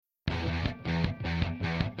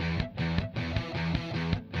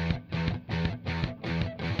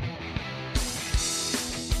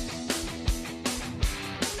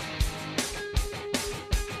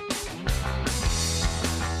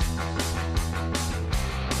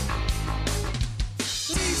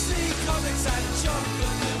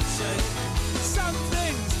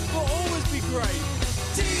great.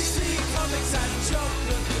 DC Comics and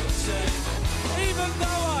chocolate milkshake. Even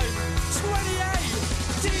though I'm 28,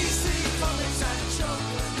 DC Comics and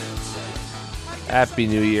chocolate milkshake. Happy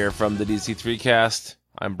New Year from the DC3cast.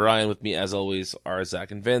 I'm Brian. With me, as always, are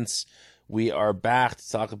Zach and Vince. We are back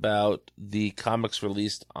to talk about the comics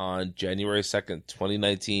released on January 2nd,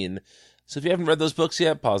 2019. So if you haven't read those books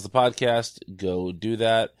yet, pause the podcast, go do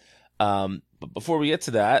that. But before we get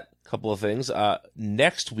to that, a couple of things.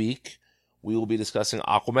 Next week, we will be discussing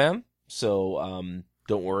Aquaman. So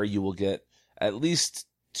don't worry, you will get at least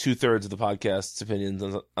 2/3 of the podcast's opinions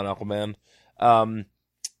on Aquaman.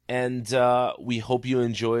 And we hope you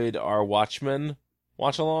enjoyed our Watchmen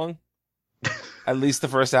watch-along. At least the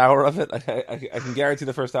first hour of it. I can guarantee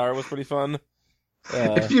the first hour was pretty fun.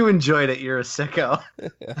 If you enjoyed it, you're a sicko.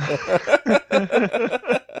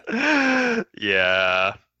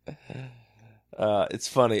 Yeah. It's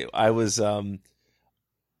funny. I was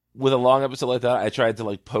with a long episode like that, I tried to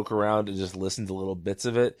like poke around and just listen to little bits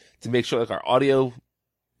of it to make sure like our audio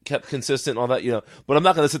kept consistent and all that, you know. But I'm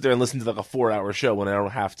not going to sit there and listen to like a 4-hour show when I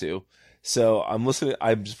don't have to. So I'm listening,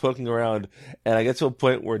 I'm just poking around, and I get to a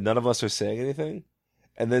point where none of us are saying anything.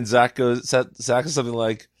 And then Zach says something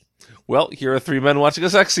like, well, here are 3 men watching a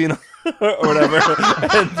sex scene, or whatever.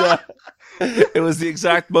 And it was the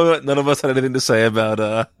exact moment none of us had anything to say about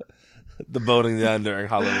the boating down during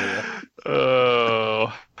Hallelujah.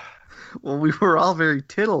 Oh. Well, we were all very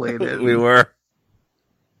titillated. We were.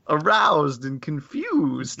 Aroused and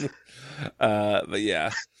confused. But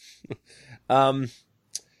yeah.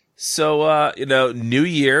 So, New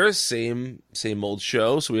Year, same old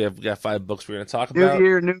show. So we got 5 books we're going to talk about. New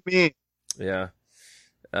year, new me. Yeah.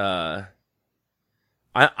 I'm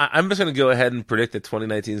just going to go ahead and predict that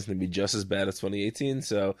 2019 is going to be just as bad as 2018.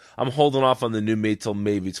 So I'm holding off on the new me till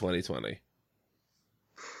maybe 2020.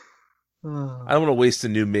 I don't want to waste a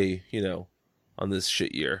new me, on this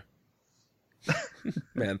shit year.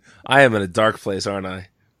 Man, I am in a dark place, aren't I?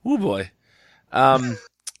 Oh boy.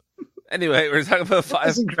 Anyway, we're talking about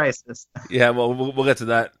 5. Crisis. Yeah, well, we'll get to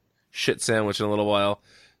that shit sandwich in a little while.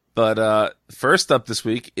 But first up this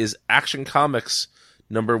week is Action Comics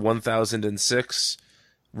number 1006,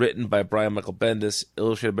 written by Brian Michael Bendis,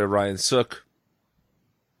 illustrated by Ryan Sook.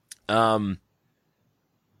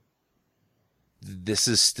 This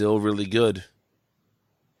is still really good.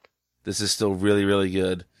 This is still really, really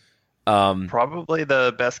good. Probably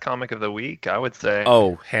the best comic of the week, I would say.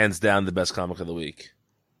 Oh, hands down the best comic of the week.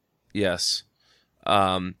 Yes.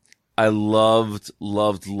 I loved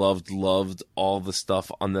all the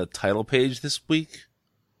stuff on the title page this week.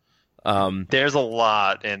 There's a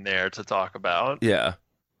lot in there to talk about. Yeah.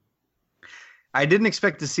 I didn't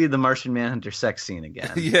expect to see the Martian Manhunter sex scene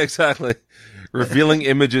again. Yeah, exactly. Revealing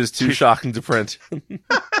images too shocking to print.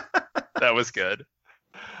 That was good.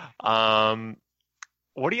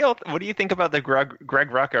 What do you think about the Greg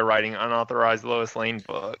Rucka writing unauthorized Lois Lane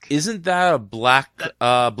book? Isn't that a black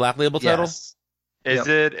label title? Yes. Is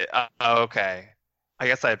it? Okay. I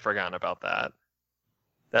guess I had forgotten about that.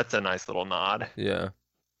 That's a nice little nod. Yeah.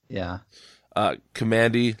 Yeah.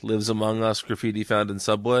 Commandy lives among us. Graffiti found in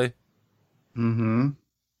subway. Mm-hmm.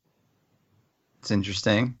 It's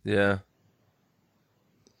interesting. Yeah.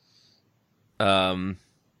 There's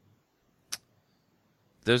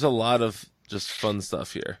a lot of just fun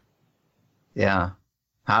stuff here. Yeah.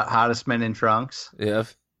 Hottest men in trunks. Yeah.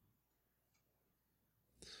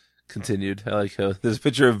 Continued. I like how there's a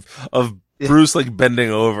picture of Bruce like bending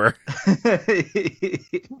over.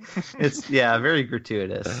 It's very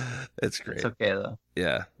gratuitous. It's great. It's okay though.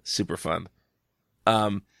 Yeah, super fun.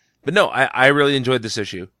 But no, I really enjoyed this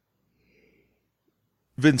issue.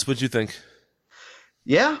 Vince, what'd you think?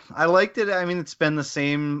 Yeah, I liked it. I mean, it's been the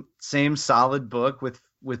same solid book with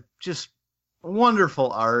just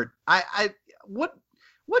wonderful art. What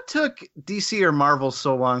took DC or Marvel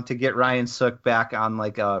so long to get Ryan Sook back on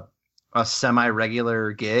like a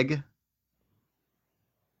semi-regular gig?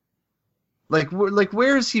 Like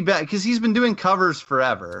where is he back? Because he's been doing covers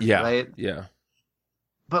forever, Yeah, right? Yeah.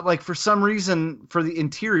 But like for some reason, for the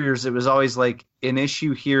interiors, it was always like an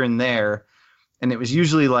issue here and there, and it was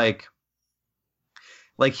usually like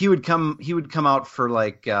he would come out for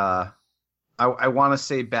like I want to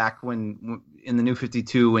say back when in the New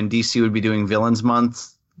 52 when DC would be doing Villains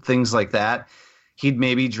Month, things like that. He'd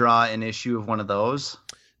maybe draw an issue of one of those.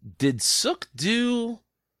 Did Sook do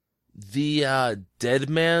the Dead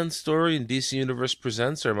Man story in DC Universe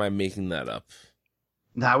Presents, or am I making that up?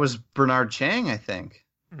 That was Bernard Chang, I think.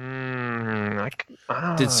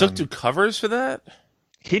 Did Sook do covers for that?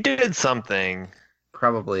 He did something.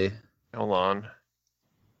 Probably. Hold on.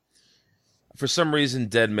 For some reason,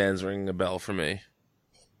 Dead Man's ringing a bell for me.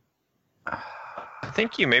 I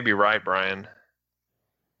think you may be right, Brian.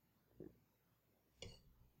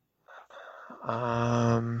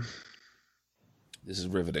 This is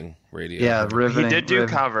riveting radio. Yeah, riveting. He did do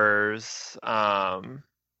covers. I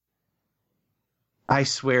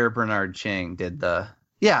swear Bernard Chang did the...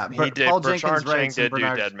 Yeah, He did. Paul Bernard Jenkins Chang writes and did do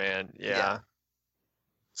Bernard... Dead Man. Yeah.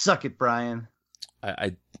 Suck it, Brian.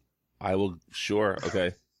 I will. Sure.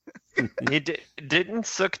 Okay. Didn't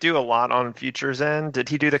Sook do a lot on Future's End? Did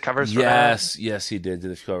he do the covers for that? Yes, he did do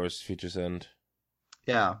the covers, Future's End.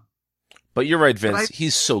 Yeah. But you're right, Vince.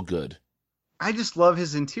 He's so good. I just love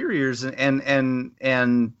his interiors, and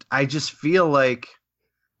I just feel like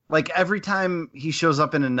every time he shows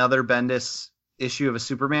up in another Bendis issue of a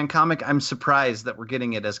Superman comic, I'm surprised that we're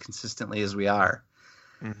getting it as consistently as we are.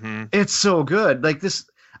 Mm-hmm. It's so good. Like this,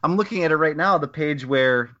 I'm looking at it right now, the page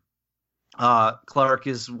where Clark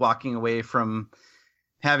is walking away from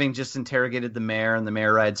having just interrogated the mayor, and the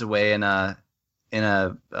mayor rides away in a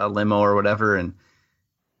limo or whatever, and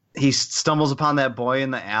he stumbles upon that boy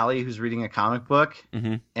in the alley who's reading a comic book,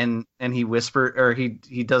 mm-hmm. and he whispers, or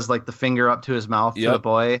he does like the finger up to his mouth to the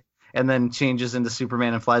boy, and then changes into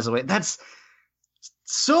Superman and flies away. That's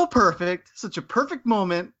so perfect, such a perfect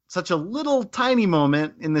moment, such a little tiny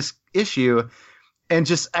moment in this issue, and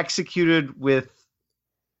just executed with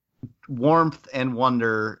warmth and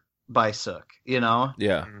wonder by Sook, you know?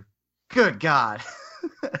 Yeah. Good God.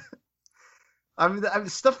 I mean,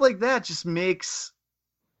 stuff like that just makes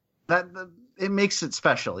it makes it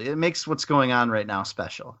special. It makes what's going on right now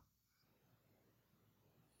special.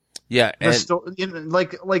 Yeah, and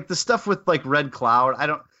like the stuff with like Red Cloud,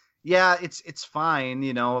 it's fine,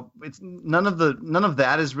 you know. It's none of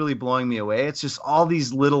that is really blowing me away. It's just all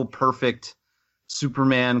these little perfect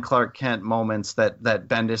Superman Clark Kent moments that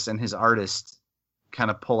Bendis and his artist kind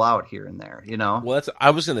of pull out here and there, you know. Well,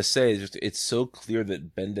 I was gonna say, it's so clear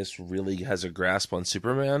that Bendis really has a grasp on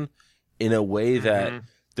Superman in a way that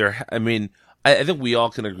I think we all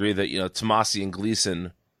can agree that, you know, Tomasi and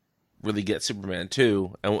Gleason really get Superman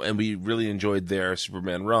too, and we really enjoyed their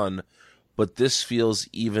Superman run, but this feels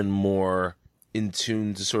even more in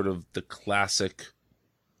tune to sort of the classic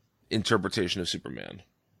interpretation of Superman.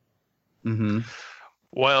 Mm-hmm.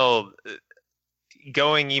 Well,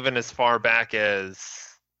 going even as far back as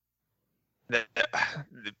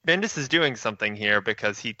Bendis is doing something here,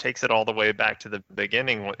 because he takes it all the way back to the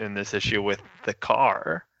beginning in this issue with the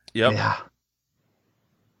car. Yep. Yeah.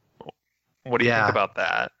 What do you think about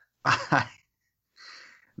that?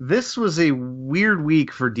 This was a weird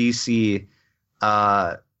week for DC,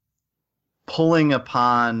 pulling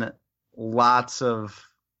upon lots of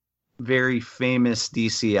very famous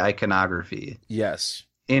DC iconography. Yes.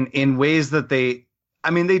 In ways that they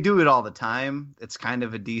do it all the time. It's kind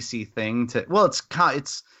of a DC thing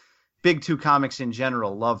it's Big Two comics in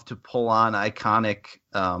general love to pull on iconic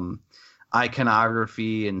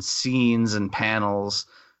iconography and scenes and panels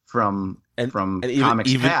from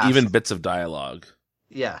comics past. Even bits of dialogue.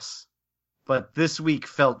 Yes. But this week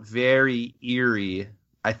felt very eerie,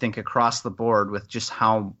 I think, across the board with just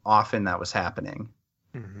how often that was happening.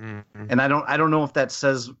 Mm-hmm. And I don't know if that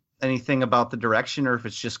says anything about the direction or if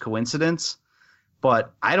it's just coincidence,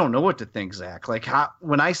 but I don't know what to think, Zach. Like,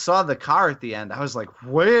 when I saw the car at the end, I was like,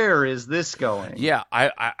 where is this going? Yeah,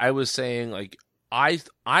 I was saying, like,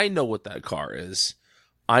 I know what that car is.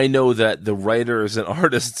 I know that the writers and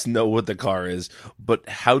artists know what the car is, but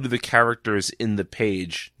how do the characters in the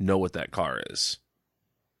page know what that car is?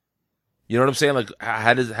 You know what I'm saying? Like,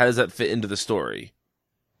 how does that fit into the story?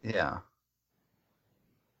 Yeah.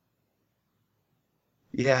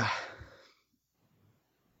 Yeah.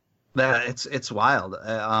 It's wild.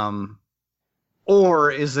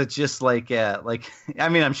 Or is it just like I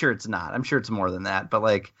mean, I'm sure it's not. I'm sure it's more than that. But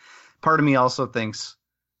like, part of me also thinks,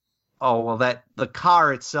 oh well, that the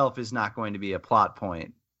car itself is not going to be a plot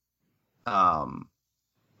point.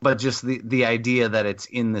 But just the idea that it's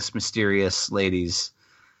in this mysterious lady's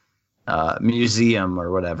museum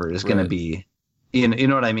or whatever is going to be, you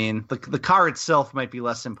know what I mean? The car itself might be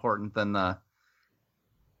less important than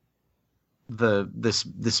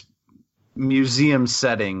this museum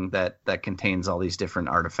setting that contains all these different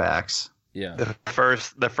artifacts. Yeah. The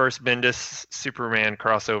first Bendis Superman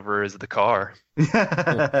crossover is the car.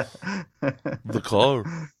 The car.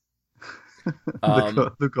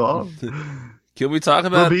 The car. Can we talk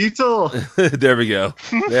about the Beetle? There we go.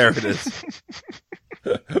 There it is.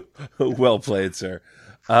 Well played, sir.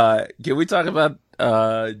 Can we talk about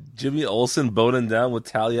Jimmy Olsen boning down with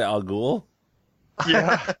Talia al Ghul?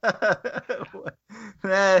 Yeah.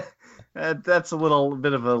 That's a little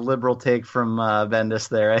bit of a liberal take from Bendis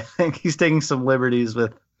there. I think he's taking some liberties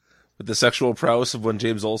with the sexual prowess of one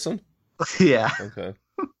James Olsen. Yeah. Okay.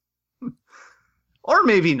 Or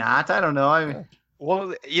maybe not. I don't know. I mean, Well,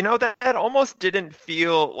 that almost didn't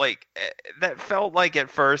feel like that felt like at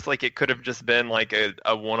first like it could have just been like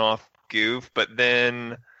a one-off goof, but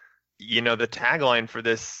then the tagline for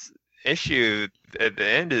this issue at the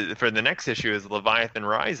end for the next issue is Leviathan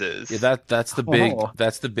Rises. Yeah, that's the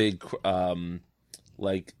big Oh.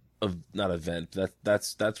 like not event.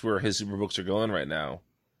 That's where his super books are going right now.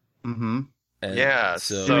 mm-hmm. And Yeah,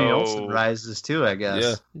 Jimmy Olsen rises too, I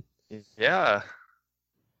guess. Yeah.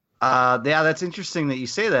 Yeah, that's interesting that you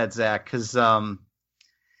say that, Zach, because, for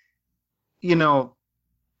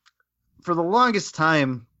the longest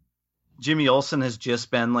time, Jimmy Olsen has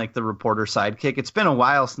just been like the reporter sidekick. It's been a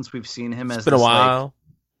while since we've seen him It's been a while.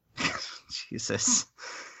 Jesus.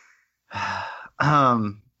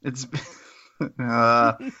 It's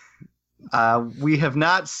we have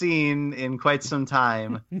not seen in quite some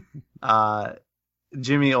time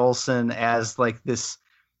Jimmy Olsen as like this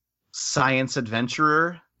science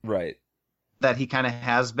adventurer. Right. That he kind of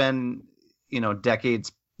has been,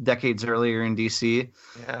 decades earlier in DC.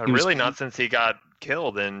 Yeah, really not since he got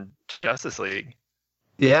killed in Justice League.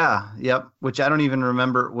 Yeah, yep. Which I don't even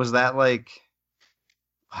remember. Was that like?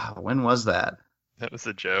 Wow, when was that? That was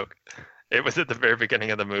a joke. It was at the very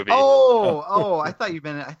beginning of the movie. Oh! I thought you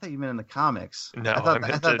meant in the comics. No,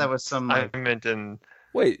 I thought that was some. I meant in.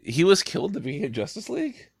 Wait, he was killed at the beginning of Justice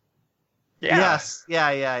League? Yeah. Yes.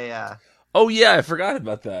 Yeah. Oh yeah, I forgot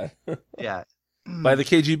about that. Yeah. By the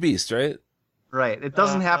KG Beast, right? Right. It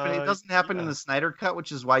doesn't happen. It doesn't happen in yeah. the Snyder Cut,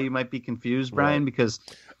 which is why you might be confused, Brian, Right. because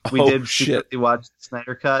we Oh, did shit. secretly watch the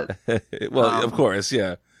Snyder Cut Well, of course,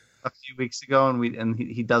 yeah. a few weeks ago, and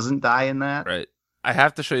he doesn't die in that. Right. I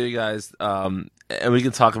have to show you guys, and we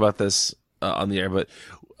can talk about this on the air, but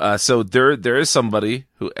so there is somebody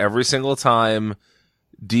who every single time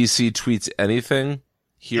DC tweets anything,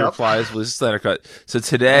 he Yep. replies with his Snyder Cut. So I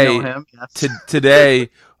today, know him. Yes.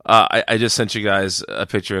 today, I just sent you guys a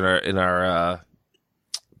picture in our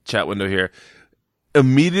chat window here.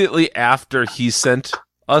 Immediately after he sent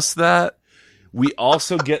us that, we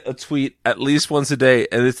also get a tweet at least once a day,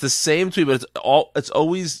 and it's the same tweet, but it's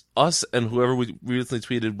always us and whoever we recently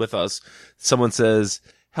tweeted with us. Someone says,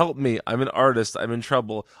 "Help me! I'm an artist. I'm in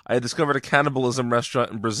trouble. I discovered a cannibalism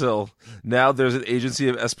restaurant in Brazil. Now there's an agency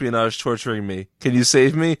of espionage torturing me. Can you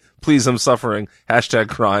save me? Please, I'm suffering. Hashtag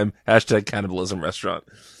crime. Hashtag cannibalism restaurant."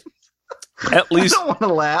 At least, I don't want to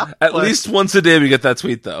laugh. at but- least once a day we get that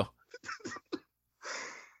tweet, though.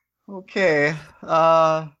 Okay.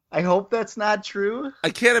 I hope that's not true. I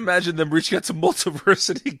can't imagine them reaching out to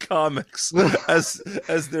Multiversity Comics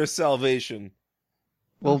as their salvation.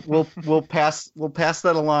 We'll pass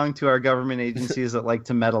that along to our government agencies that like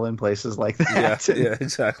to meddle in places like Yeah, that. yeah,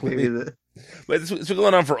 exactly. Maybe But it's been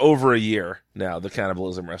going on for over a year now, the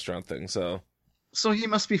cannibalism restaurant thing. So so he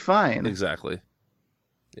must be fine. exactly,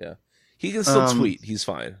 yeah, he can still tweet. He's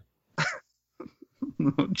fine.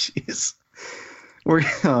 Oh, jeez. We're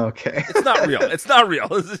okay. It's not real. It's not real.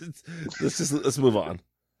 Let's move on.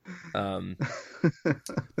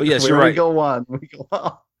 But yes, you're Where right. we go on. We go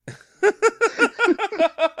on.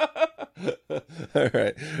 All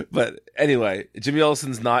right, but anyway, Jimmy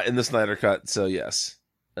Olsen's not in the Snyder Cut, so yes.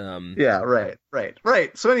 Yeah, right.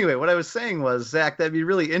 So anyway, what I was saying was, Zach, that'd be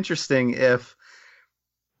really interesting if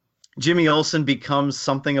Jimmy Olsen becomes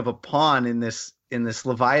something of a pawn in this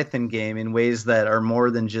Leviathan game in ways that are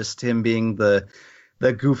more than just him being the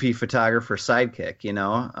goofy photographer sidekick,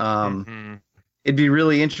 It'd be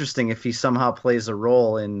really interesting if he somehow plays a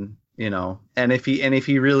role in, and if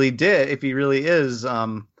he really is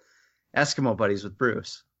Eskimo buddies with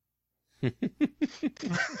Bruce.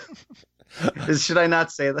 Should I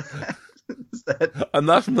not say that? Is that I'm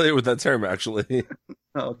not familiar with that term, actually.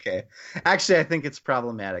 okay? Actually, I think it's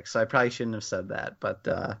problematic, so I probably shouldn't have said that. But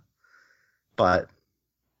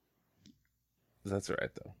That's all right,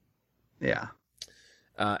 though. yeah.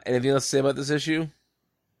 Anything else to say about this issue?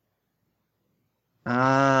 It's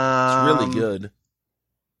It's really good.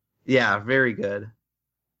 Yeah, very good.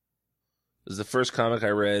 It was the first comic I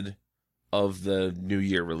read of the New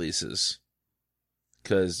Year releases.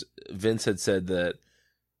 Because Vince had said that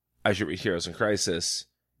I should read Heroes in Crisis,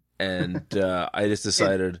 and I just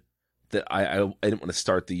decided that I didn't want to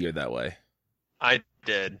start the year that way. I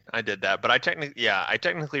did that, but I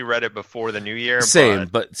technically read it before the new year. Same,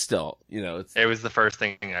 but still, it's it was the first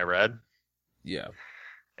thing I read, yeah.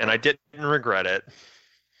 and I didn't regret it.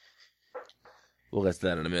 We'll get to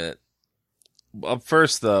that in a minute. Up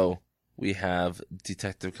first, though, we have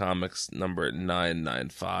Detective Comics number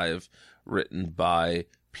 995, written by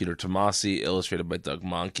Peter Tomasi, illustrated by Doug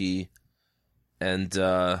Mahnke. And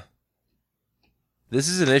This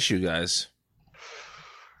is an issue, guys.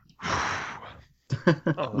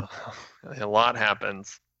 Oh, a lot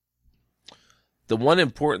happens. The one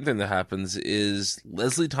important thing that happens is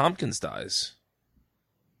Leslie Tompkins dies.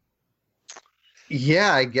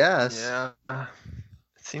 Yeah, I guess. Yeah,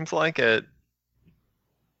 it seems like it.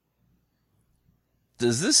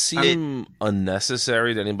 Does this seem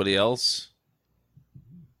unnecessary to anybody else?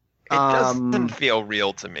 It doesn't feel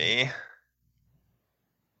real to me.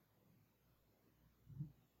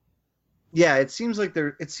 Yeah, it seems like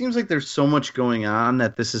there's so much going on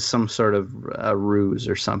that this is some sort of ruse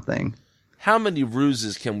or something. How many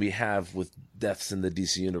ruses can we have with deaths in the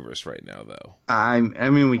DC universe right now, though? I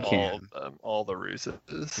mean, we can. All the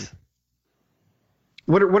ruses.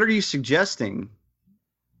 What are you suggesting?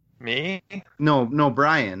 Me? No,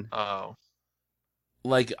 Brian. Oh.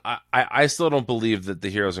 Like, I still don't believe that the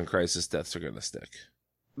Heroes in Crisis deaths are going to stick.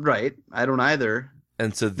 Right. I don't either.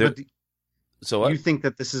 And so they're... So what? You think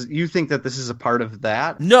that this is a part of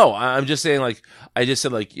that? No, I'm just saying, like, I just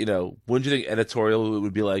said, like, wouldn't you think editorial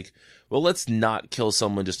would be like, well, let's not kill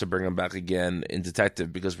someone just to bring them back again in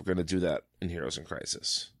Detective because we're going to do that in Heroes in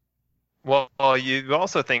Crisis. Well, you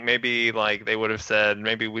also think maybe, like, they would have said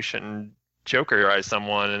maybe we shouldn't Jokerize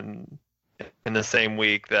someone in the same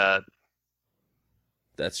week that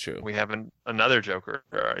That's true. we have another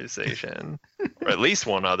Jokerization, or at least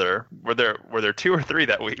one other. Were there two or three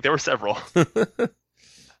that week? There were several.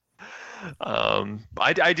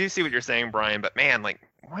 I do see what you're saying, Brian, but man, like,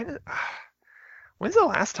 when's the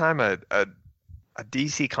last time a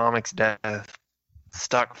DC Comics death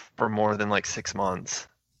stuck for more than like 6 months?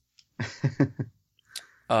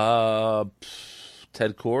 Ted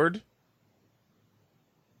Cord?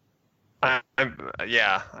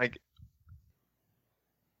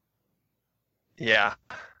 Yeah,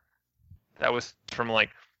 that was from like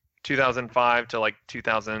 2005 to like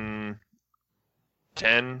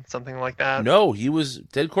 2010, something like that. No,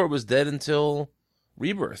 Ted Cord was dead until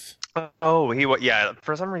Rebirth. Oh, yeah.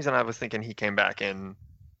 For some reason, I was thinking he came back in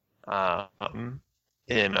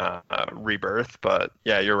Rebirth, but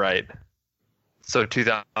yeah, you're right. So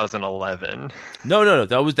 2011. No.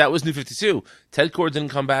 That was New 52. Ted Cord didn't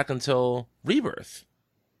come back until Rebirth.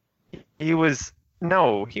 He was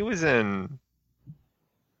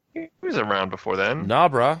around before then. Nah,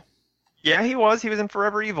 brah. Yeah, he was. He was in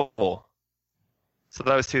Forever Evil. So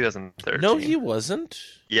that was 2013. No, he wasn't.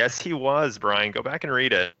 Yes, he was, Brian. Go back and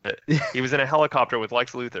read it. He was in a helicopter with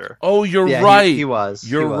Lex Luthor. Oh, you're right. He was.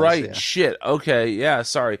 You're right. Yeah. Shit. Okay. Yeah.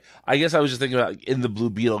 Sorry. I guess I was just thinking about in the Blue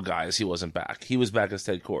Beetle guys. He wasn't back. He was back as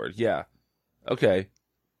Ted Cord. Yeah. Okay.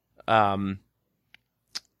 I'm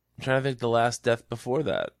trying to think the last death before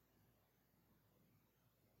that.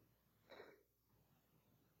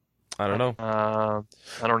 I don't know.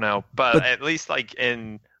 I don't know, but at least like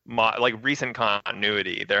in recent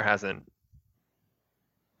continuity, there hasn't.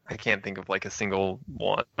 I can't think of like a single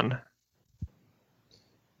one.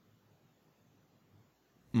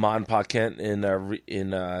 Mon Pa Kent in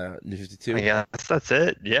New 52. I guess that's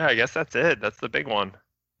it. Yeah, I guess that's it. That's the big one.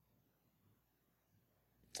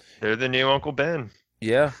 They're the new Uncle Ben.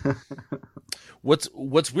 Yeah. What's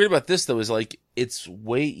weird about this though is like it's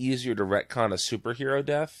way easier to retcon a superhero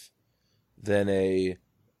death than a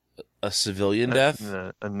civilian death.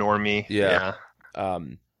 A normie. Yeah.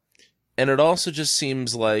 And it also just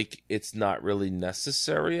seems like it's not really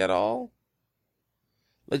necessary at all.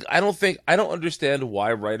 Like I don't understand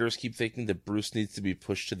why writers keep thinking that Bruce needs to be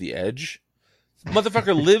pushed to the edge.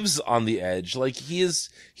 Motherfucker lives on the edge. Like he is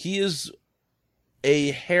a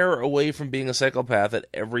hair away from being a psychopath at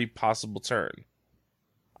every possible turn.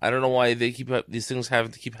 I don't know why they keep these things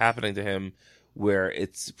having to keep happening to him where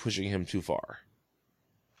it's pushing him too far.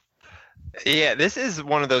 Yeah, this is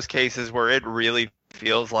one of those cases where it really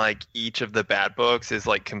feels like each of the bad books is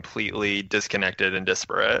like completely disconnected and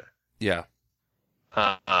disparate. Yeah.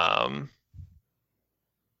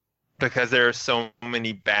 Because there are so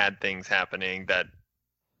many bad things happening that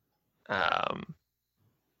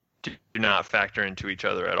do not factor into each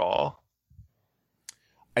other at all.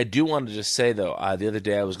 I do want to just say though, the other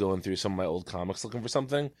day I was going through some of my old comics looking for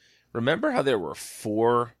something. Remember how there were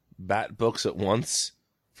 4 Bat books at once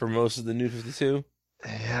for most of the New 52?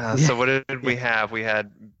 Yeah, so what did we have? We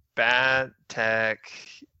had Bat, Tech,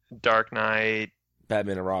 Dark Knight,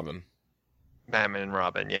 Batman and Robin.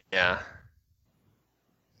 Yeah.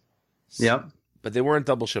 Yep. But they weren't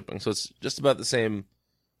double shipping, so it's just about the same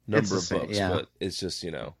number of books. Yeah. But it's just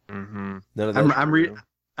Mm-hmm. none of those.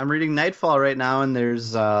 I'm reading Nightfall right now, and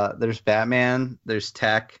there's Batman, there's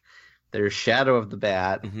Tech, there's Shadow of the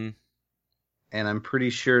Bat, Mm-hmm. and I'm pretty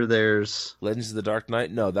sure there's Legends of the Dark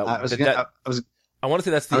Knight. No, that I was I want to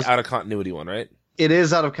say that's the out of continuity one, right? It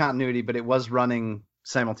is out of continuity, but it was running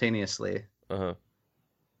simultaneously. Uh-huh.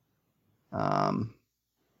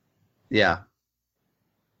 Yeah.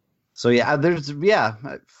 So yeah, there's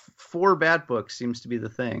 4 Bat books seems to be the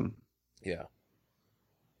thing. Yeah.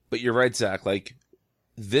 But you're right, Zach. Like,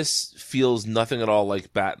 this feels nothing at all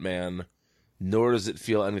like Batman, nor does it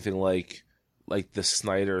feel anything like the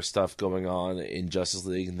Snyder stuff going on in Justice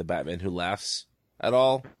League and the Batman Who Laughs at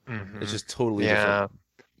all. Mhm. It's just totally different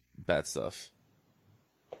Bat stuff.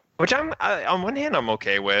 Which on one hand I'm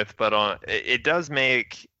okay with, but it does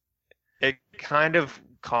make it kind of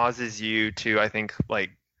causes you to, I think,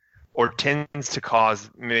 like, or tends to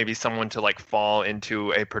cause maybe someone to like fall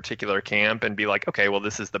into a particular camp and be like, okay, well,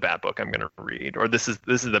 this is the Bat book I'm going to read, or this is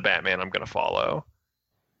the Batman I'm going to follow.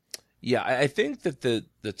 Yeah, I think that the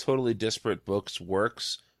totally disparate books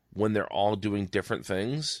works when they're all doing different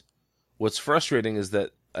things. What's frustrating is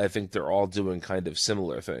that I think they're all doing kind of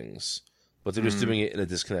similar things, but they're just doing it in a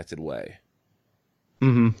disconnected way.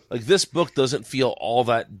 Mm-hmm. Like, this book doesn't feel all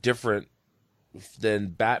that different than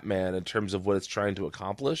Batman in terms of what it's trying to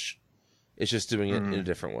accomplish. It's just doing it in a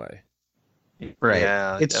different way. Right.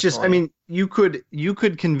 Yeah, it's definitely. just, I mean, you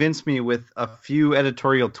could convince me with a few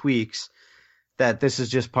editorial tweaks that this is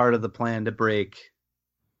just part of the plan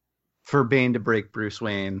for Bane to break Bruce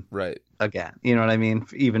Wayne Right. again. You know what I mean?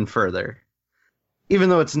 Even further. Even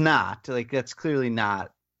though it's not, like, that's clearly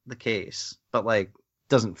not the case, but like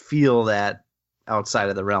doesn't feel that outside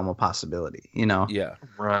of the realm of possibility, you know? Yeah.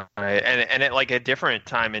 Right. And at like a different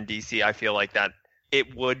time in DC, I feel like that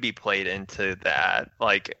it would be played into that.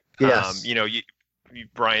 Like, Yes. you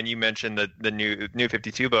Brian, you mentioned the new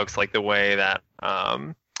 52 books, like the way that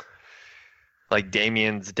like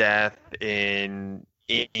Damien's death in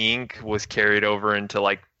Ink was carried over into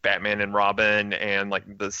like Batman and Robin and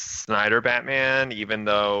like the Snyder Batman, even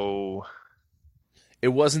though It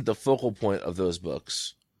wasn't the focal point of those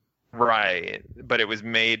books. right, but it was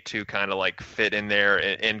made to kind of like fit in there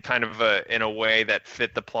in kind of in a way that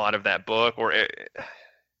fit the plot of that book, or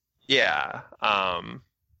yeah.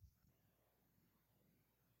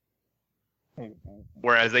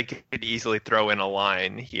 Whereas they could easily throw in a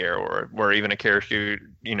line here, or even a character,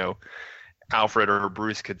 Alfred or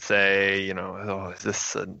Bruce could say, oh, is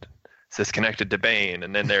this connected to Bane?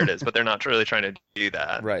 And then there it is. But they're not really trying to do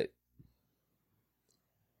that. Right.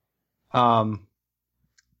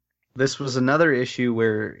 This was another issue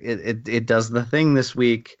where it does the thing this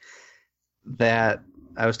week that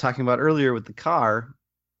I was talking about earlier with the car,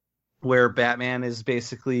 where Batman is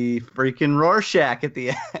basically freaking Rorschach at the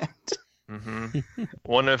end. Mm-hmm.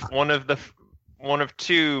 One of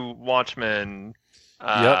two Watchmen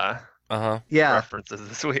Yep. Uh-huh. Yeah, references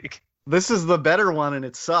this week. this is the better one, and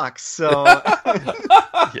it sucks. So,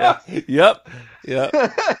 Yeah. Yep. Yep.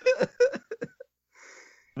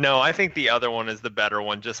 No, I think the other one is the better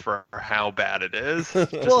one, just for how bad it is,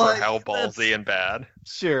 just Well, for how that's- ballsy and bad.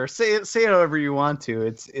 sure, say it however you want to.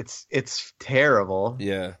 It's terrible.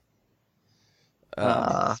 Yeah.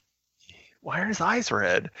 Why are his eyes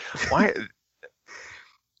red? Why?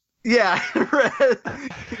 Yeah,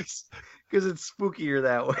 because it's spookier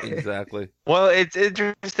that way. Exactly. Well, it's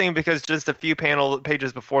interesting because just a few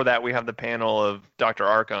pages before that, we have the panel of Dr.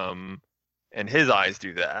 Arkham, and his eyes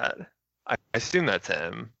do that. I assume that's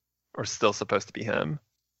him, or still supposed to be him.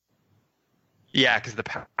 Yeah, because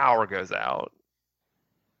the power goes out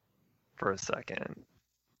for a second.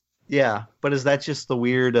 Yeah, but is that just the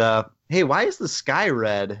weird? Hey, why is the sky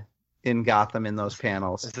red in Gotham in those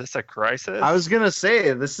panels? Is this a crisis? I was gonna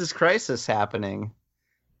say this is Crisis happening.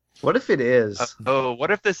 What if it is?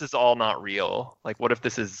 What if this is all not real? Like, what if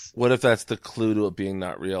this is? What if that's the clue to it being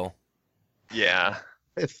not real? Yeah.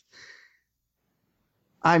 If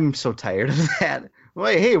I'm so tired of that.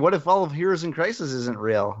 Wait, hey, what if all of Heroes in Crisis isn't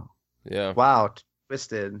real? Yeah. Wow,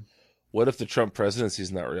 twisted. What if the Trump presidency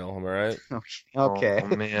is not real? Am I right? Okay.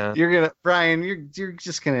 Oh, man. Brian, you're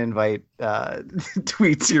just gonna invite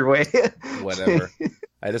tweets your way. Whatever.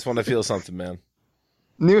 I just want to feel something, man.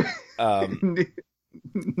 New Um,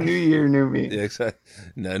 New Year, new me. yeah, exactly.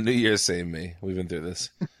 No, New Year's, same me. We've been through this.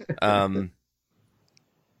 But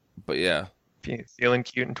yeah. Feeling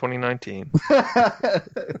cute in 2019.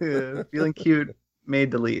 Feeling cute, made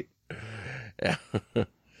delete. Yeah.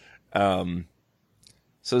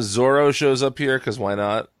 So Zorro shows up here because why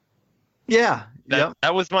not? Yeah. Yep.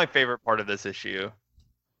 That was my favorite part of this issue.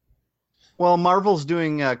 Well, Marvel's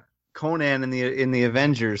doing Conan in the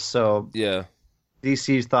Avengers, so Yeah.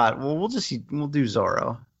 DC thought, well, we'll do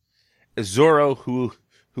Zorro. Zorro, who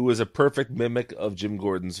is a perfect mimic of Jim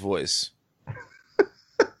Gordon's voice.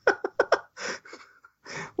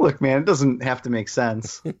 Look, man, it doesn't have to make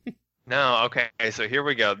sense. No, okay, so here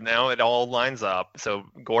we go. Now it all lines up. So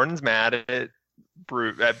Gordon's mad at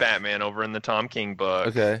Batman over in the Tom King book.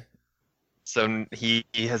 Okay. So he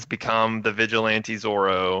has become the vigilante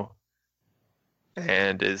Zorro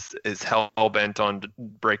and is hell bent on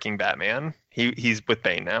breaking Batman. He's with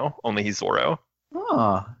Bane now, only he's Zorro.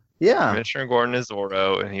 Oh, yeah. Commissioner Gordon is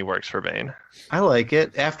Zorro and he works for Bane. I like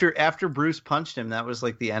it. After Bruce punched him, that was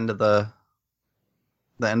like the end of the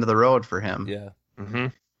road for him. Yeah. Mm-hmm.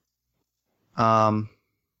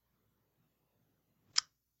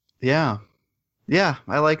 Yeah. Yeah,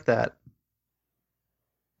 I like that.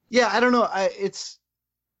 Yeah, I don't know. I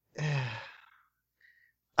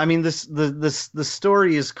mean, the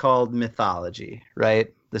story is called Mythology,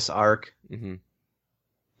 right? This arc. Mm-hmm.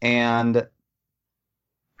 And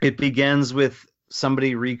it begins with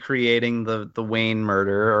somebody recreating the Wayne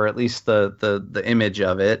murder, or at least the image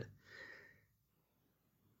of it.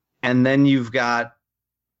 And then you've got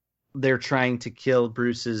they're trying to kill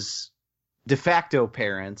Bruce's de facto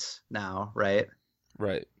parents now, right?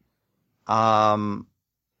 Right.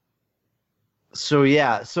 So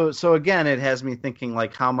yeah, so again, it has me thinking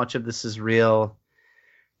like how much of this is real.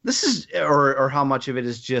 This is or how much of it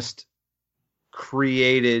is just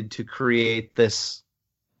created to create this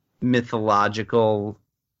mythological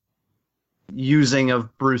using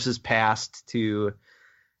of Bruce's past to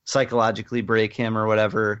psychologically break him or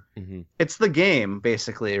whatever. Mm-hmm. It's the game,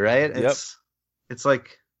 basically, right? Yep. It's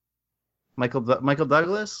like Michael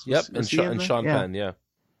Douglas. Yep, Was he and in there? Sean Yeah. Penn, yeah.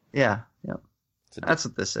 Yeah, yeah. That's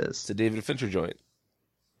what It's this is. a David Fincher joint.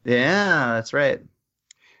 Yeah, that's right.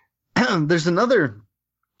 There's another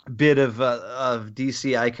bit of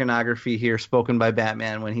DC iconography here spoken by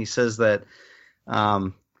Batman when he says that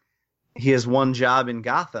he has one job in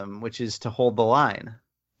Gotham, which is to hold the line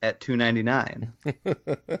at $2.99.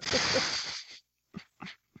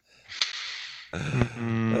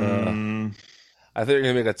 I think you're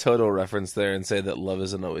going to make a Toto reference there and say that love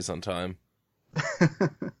isn't always on time.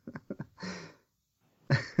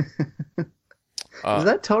 Is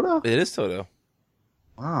that Toto? It is Toto.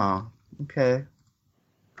 Oh, okay.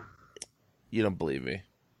 You don't believe me.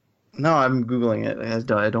 No, I'm Googling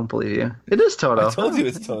it. I don't believe you. It is Toto. I told you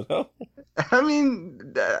it's Toto. I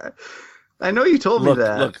mean, I know you told me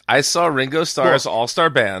that. Look, I saw Ringo Starr's all-star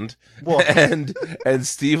band, and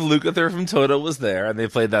Steve Lukather from Toto was there, and they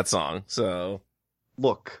played that song. So,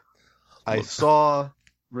 I saw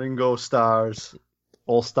Ringo Starr's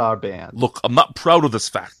all-star band. Look, I'm not proud of this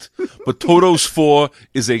fact, but Toto's 4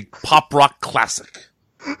 is a pop rock classic.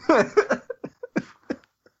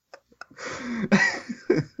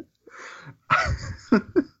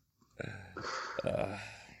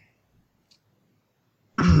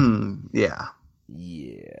 Yeah.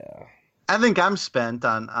 Yeah. I think I'm spent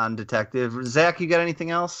on Detective. Zach, you got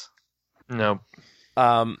anything else? No.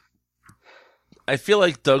 I feel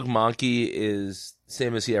like Doug Mahnke is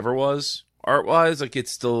same as he ever was art-wise. Like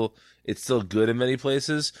it's still good in many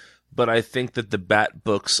places, but I think that the Bat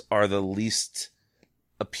books are the least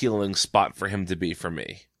appealing spot for him to be for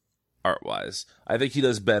me, art-wise. I think he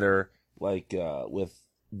does better like with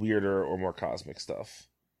weirder or more cosmic stuff.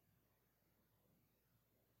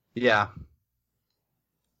 Yeah.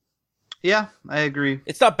 Yeah, I agree.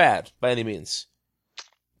 It's not bad by any means,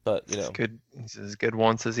 but you know, He's as good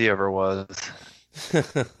once as he ever was.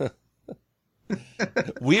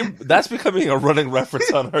 that's becoming a running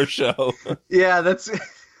reference on our show. Yeah, that's.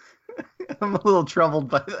 I'm a little troubled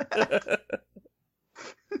by that.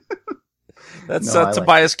 That's No, I like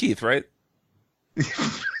Tobias Keith, right?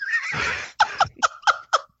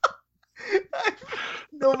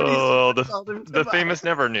 Oh, the famous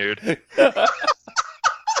Never Nude.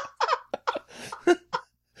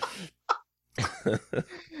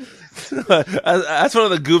 That's one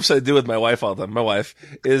of the goofs I do with my wife all the time. My wife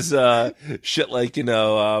is shit like,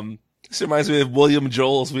 this reminds me of William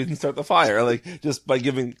Joel's We Didn't Start the Fire, like just by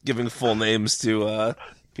giving full names to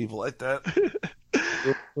people like that.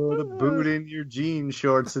 Put a boot in your jean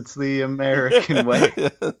shorts. It's the American way.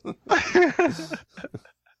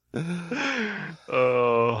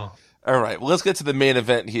 Oh. All right, well, let's get to the main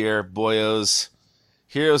event here, boyos.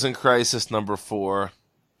 Heroes in Crisis #4.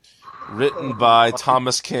 Written by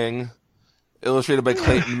Thomas King. Illustrated by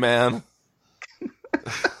Clayton Mann.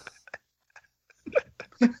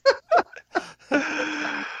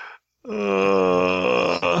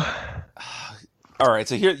 All right,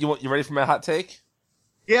 so here, you ready for my hot take?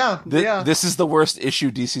 Yeah, yeah. This is the worst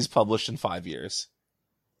issue DC's published in 5 years.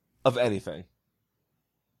 Of anything.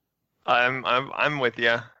 I'm with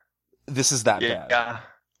you. This is that bad. Yeah,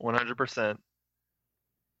 100%.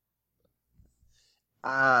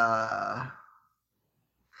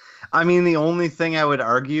 I mean, the only thing I would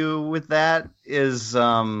argue with that is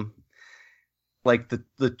like the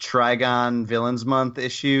Trigon Villains Month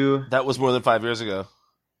issue. That was more than 5 years ago.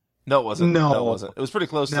 No, it wasn't. No. No, it wasn't. It was pretty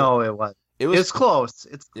close. No, it was. It was. It's close.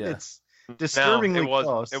 Yeah. It's disturbingly no,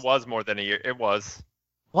 close. it was more than a year. It was.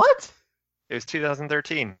 What? It was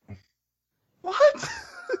 2013. What?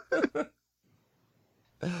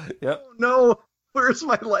 Yep. Oh, no. Where's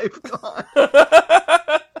my life gone?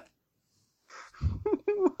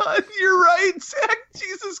 What? You're right, Zach.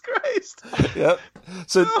 Jesus Christ. Yep.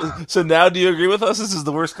 So now, do you agree with us? This is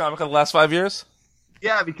the worst comic of the last 5 years.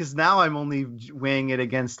 Yeah, because now I'm only weighing it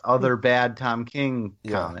against other bad Tom King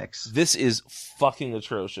comics. This is fucking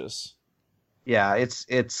atrocious. Yeah,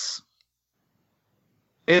 it's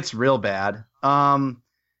real bad. Can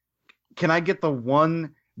I get the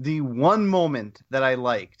one moment that I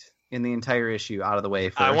liked in the entire issue out of the way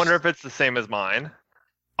first? I wonder if it's the same as mine.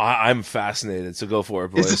 I'm fascinated, so go for it,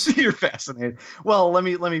 boys. You're fascinated. Well, let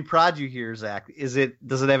me prod you here, Zach. Does it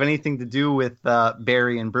have anything to do with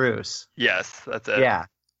Barry and Bruce? Yes, that's it. Yeah,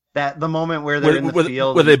 the moment where they're in the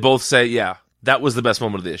field, where they both say, "Yeah, that was the best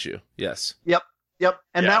moment of the issue." Yes. Yep.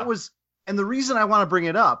 And that was, and the reason I want to bring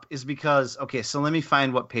it up is because, okay, so let me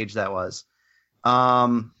find what page that was.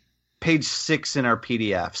 Page 6 in our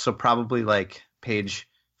PDF, so probably like page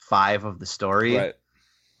 5 of the story. Right.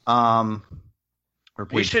 Or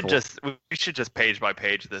page We should 4. just page by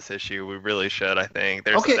page this issue. We really should. I think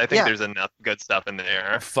there's enough good stuff in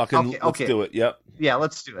there. Fucking let's do it. Yep. Yeah,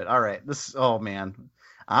 let's do it. All right. Oh man,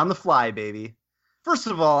 on the fly, baby. First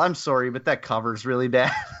of all, I'm sorry, but that cover's really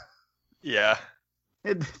bad. Yeah.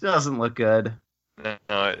 It doesn't look good. No,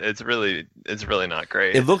 it's really not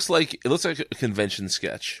great. It looks like a convention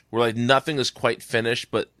sketch where like nothing is quite finished,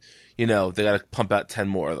 but they got to pump out 10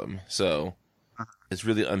 more of them. So it's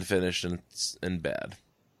really unfinished and bad.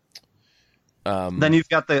 Then you've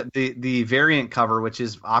got the variant cover, which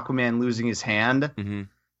is Aquaman losing his hand,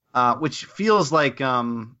 which feels like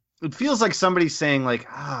somebody saying like,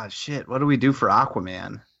 shit, what do we do for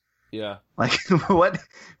Aquaman? Yeah. Like what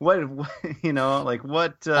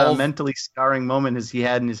mentally scarring moment has he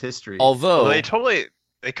had in his history? Although they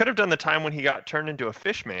could have done the time when he got turned into a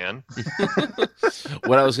fish man.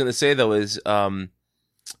 What I was going to say though is,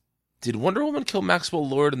 did Wonder Woman kill Maxwell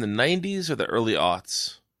Lord in the 90s or the early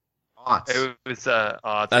aughts? It was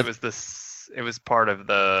it was part of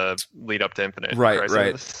the lead up to Infinite Crisis.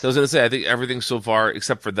 Right. So I was going to say, I think everything so far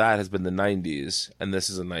except for that has been the 90s, and this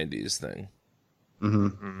is a 90s thing.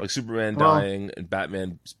 Mm-hmm. Like Superman dying and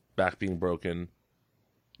Batman's back being broken.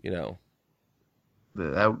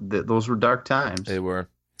 Those were dark times. They were.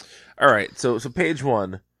 All right, so page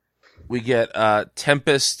 1, we get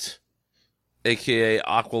Tempest, a.k.a.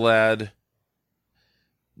 Aqualad,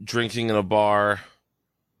 drinking in a bar,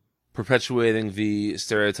 perpetuating the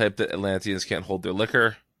stereotype that Atlanteans can't hold their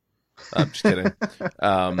liquor. I'm just kidding.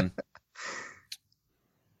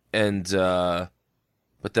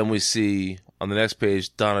 But then we see on the next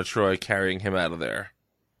page Donna Troy carrying him out of there.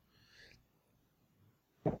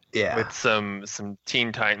 Yeah, with some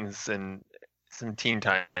Teen Titans and some Teen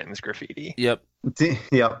Titans graffiti. Yep.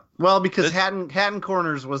 Yep. Well, because Hatton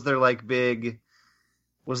Corners was their like big.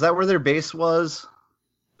 Was that where their base was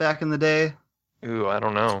back in the day? Ooh, I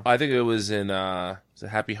don't know. I think it was in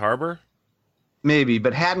Happy Harbor. Maybe,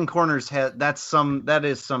 but Hatton Corners that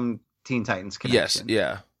is some Teen Titans connection. Yes.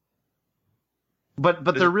 Yeah. But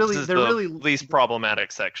they're really least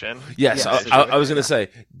problematic section. Yes, Yes, I was going to say,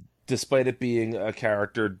 despite it being a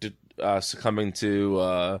character succumbing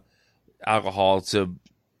to alcohol to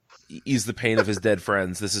ease the pain of his dead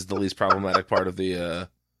friends, this is the least problematic part of the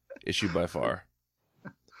issue by far.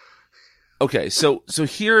 Okay, so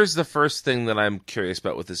here's the first thing that I'm curious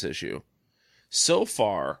about with this issue. So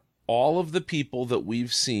far, all of the people that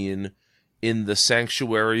we've seen in the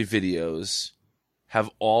Sanctuary videos have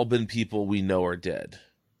all been people we know are dead.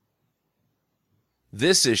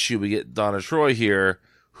 This issue, we get Donna Troy here,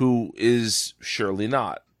 who is surely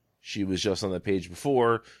not. She was just on the page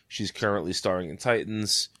before. She's currently starring in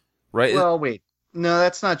Titans, right? Well, wait. No,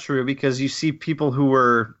 that's not true, because you see people who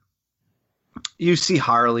were... You see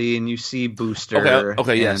Harley and you see Booster.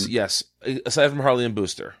 Okay, yes. Aside from Harley and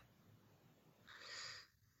Booster.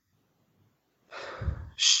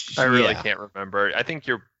 I really can't remember. I think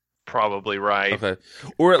you're probably right. Okay.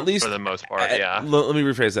 Or at least... For the most part, yeah. Let me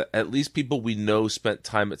rephrase that. At least people we know spent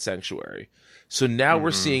time at Sanctuary. So now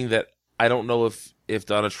we're seeing that... I don't know if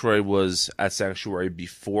Donna Troy was at Sanctuary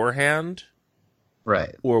beforehand.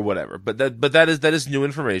 Right. Or whatever. But that is new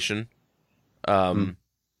information. And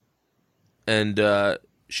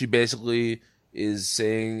she basically is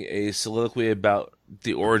saying a soliloquy about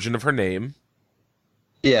the origin of her name.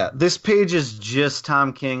 Yeah, this page is just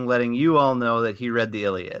Tom King letting you all know that he read the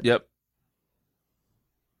Iliad. Yep.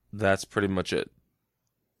 That's pretty much it.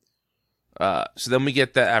 So then we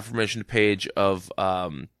get that affirmation page of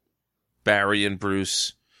Barry and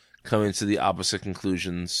Bruce coming to the opposite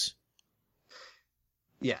conclusions.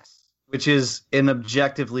 Yes, which is an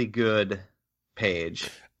objectively good page.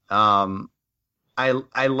 I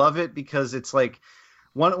love it because it's like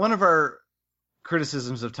one of our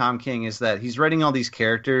criticisms of Tom King is that he's writing all these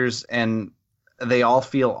characters and they all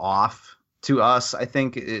feel off to us, I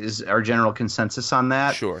think is our general consensus on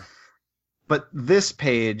that. Sure. But this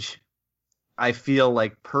page, I feel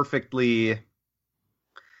like perfectly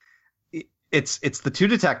it's the two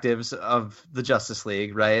detectives of the Justice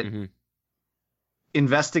League, right? Mm-hmm.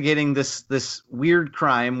 Investigating this weird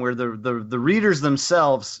crime where the readers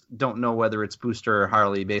themselves don't know whether it's Booster or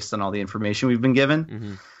Harley based on all the information we've been given.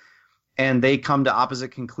 Mm-hmm. And they come to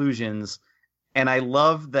opposite conclusions. And I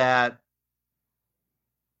love that.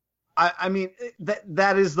 I mean,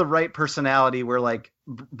 that is the right personality where, like,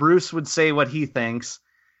 Bruce would say what he thinks,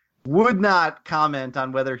 would not comment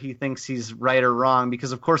on whether he thinks he's right or wrong,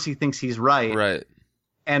 because, of course, he thinks he's right. Right.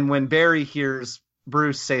 And when Barry hears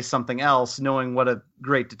Bruce say something else, knowing what a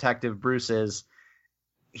great detective Bruce is,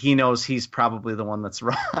 he knows he's probably the one that's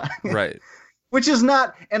wrong. Right. Which is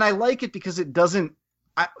not, and I like it because it doesn't,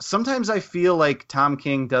 sometimes I feel like Tom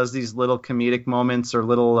King does these little comedic moments or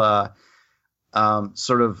little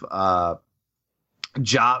sort of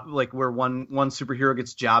job, like where one superhero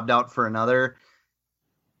gets jobbed out for another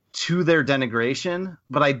to their denigration,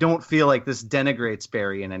 but I don't feel like this denigrates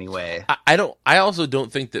Barry in any way. I also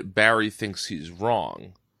don't think that Barry thinks he's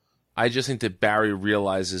wrong. I just think that Barry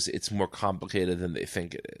realizes it's more complicated than they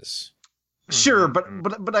think it is. Sure,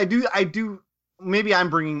 but I do maybe I'm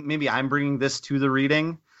bringing this to the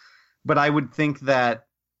reading, but I would think that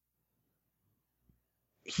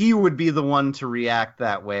he would be the one to react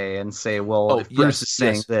that way and say, well, if Bruce is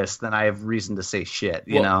saying this, then I have reason to say shit,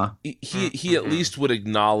 you know? He at least would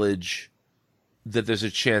acknowledge that there's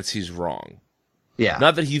a chance he's wrong. Yeah.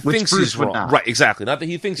 Not that he thinks he's wrong. Not. Right, exactly. Not that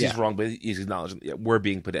he thinks he's wrong, but he's acknowledging we're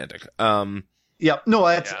being pedantic. Yeah, no,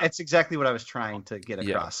 that's exactly what I was trying to get across.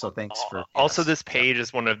 Yeah. So thanks for. Also, this page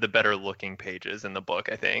is one of the better looking pages in the book,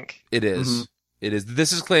 I think. It is. Mm-hmm. It is.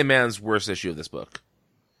 This is Clayman's worst issue of this book.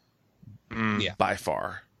 Yeah, by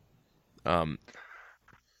far. All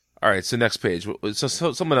right, so next page. So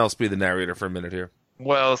someone else be the narrator for a minute here.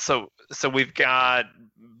 Well, so we've got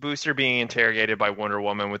Booster being interrogated by Wonder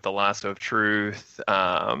Woman with the lasso of truth.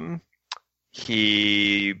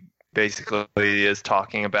 He basically is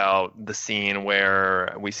talking about the scene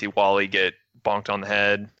where we see Wally get bonked on the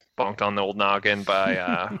head, bonked on the old noggin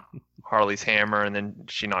by Harley's hammer, and then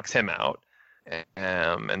she knocks him out.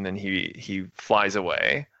 And then he flies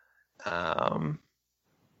away.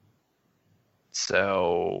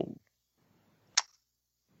 So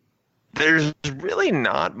there's really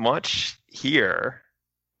not much here.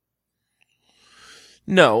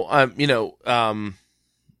 No,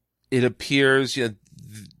 it appears,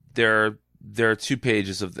 there are 2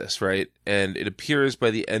 pages of this, right? And it appears by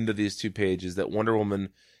the end of these 2 pages that Wonder Woman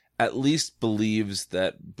at least believes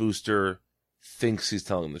that Booster thinks he's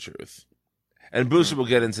telling the truth. And Booster will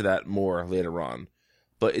get into that more later on.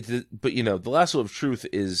 But the lasso of truth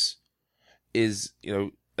is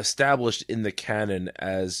established in the canon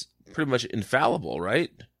as pretty much infallible,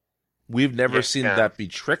 right? We've never seen that be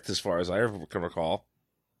tricked as far as I ever can recall.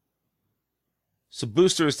 So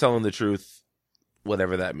Booster is telling the truth,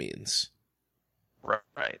 whatever that means.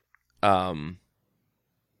 Right.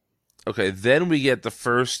 Okay, then we get the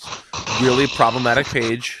first really problematic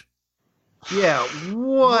page. Yeah,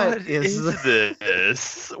 what is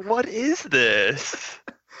this? What is this?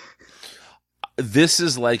 This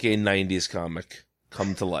is like a 90s comic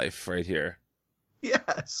come to life right here.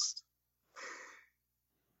 Yes.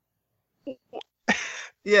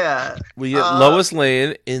 Yeah. We get Lois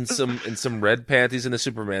Lane in some red panties and a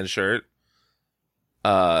Superman shirt,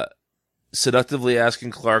 seductively asking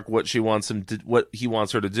Clark what he wants her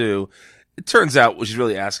to do. It turns out what she's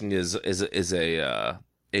really asking is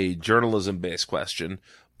a journalism based question,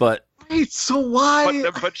 but right, so why?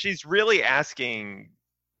 But she's really asking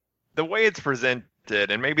the way it's presented,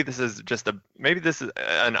 and maybe this is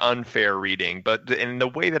an unfair reading, but in the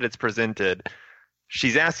way that it's presented,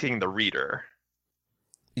 she's asking the reader.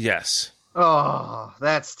 Yes. Oh,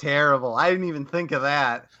 that's terrible. I didn't even think of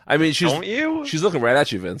that. I mean, don't you? She's looking right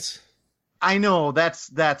at you, Vince. I know. That's.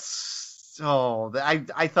 Oh,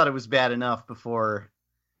 I thought it was bad enough before.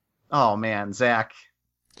 Oh man, Zach.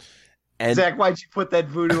 Zach, why'd you put that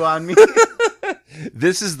voodoo on me?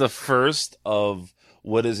 This is the first of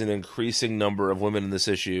what is an increasing number of women in this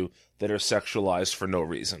issue that are sexualized for no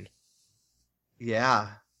reason. Yeah.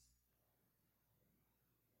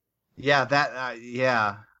 Yeah,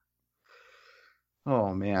 yeah.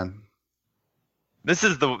 Oh, man. This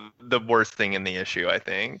is the worst thing in the issue, I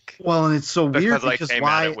think. Well, and it's so weird Because I because came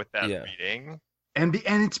why... at it with that Yeah. reading. And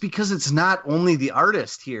it's because it's not only the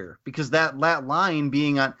artist here, because that line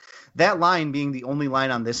being the only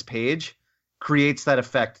line on this page creates that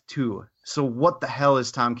effect too. So what the hell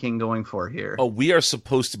is Tom King going for here? Oh, we are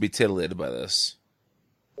supposed to be titillated by this.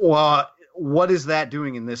 Well, what is that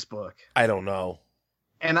doing in this book? I don't know.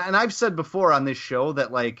 And I've said before on this show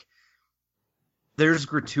that like there's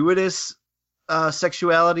gratuitous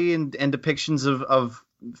sexuality and depictions of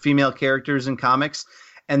female characters in comics.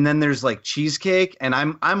 And then there's like cheesecake, and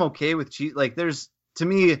I'm okay with cheese. Like there's, to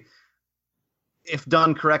me, if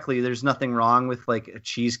done correctly, there's nothing wrong with like a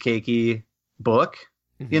cheesecakey book,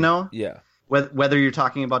 you know? Yeah. Whether you're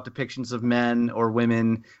talking about depictions of men or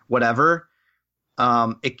women, whatever,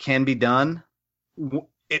 it can be done.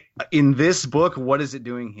 In this book, what is it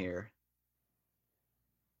doing here?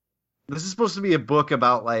 This is supposed to be a book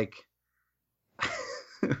about like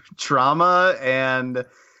trauma and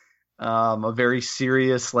a very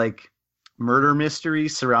serious like murder mystery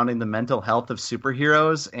surrounding the mental health of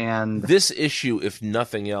superheroes. And this issue, if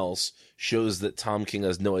nothing else, shows that Tom King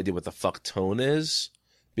has no idea what the fuck tone is,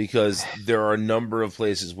 because there are a number of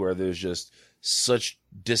places where there's just such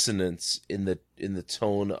dissonance in the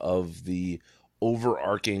tone of the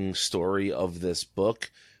overarching story of this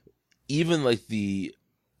book, even like the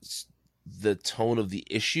tone of the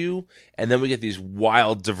issue, and then we get these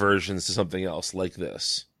wild diversions to something else like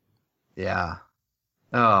this. Yeah.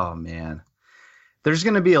 Oh, man. There's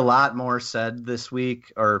going to be a lot more said this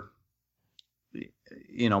week, or,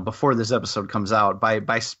 you know, before this episode comes out, by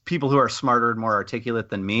people who are smarter and more articulate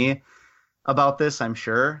than me about this, I'm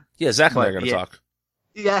sure. Yeah, Zach and I are going to talk.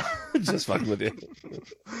 Yeah. Just fucking with you.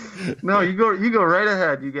 No, you go right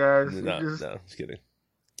ahead, you guys. No, just kidding.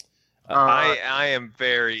 I am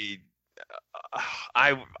very...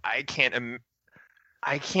 I can't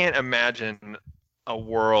imagine a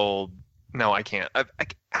world. No, I can't.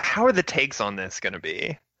 How are the takes on this going to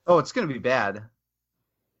be? Oh, it's going to be bad.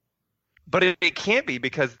 But it can't be,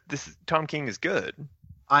 because Tom King is good.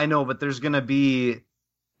 I know, but there's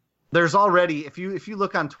already, if you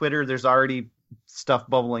look on Twitter, there's already stuff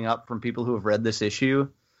bubbling up from people who have read this issue.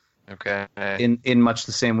 Okay. In much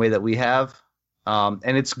the same way that we have.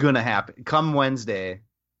 And it's going to happen. Come Wednesday,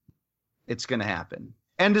 it's going to happen.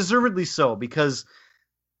 And deservedly so, because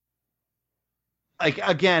like,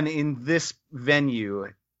 again, in this venue,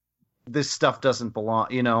 this stuff doesn't belong,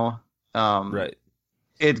 you know? Right.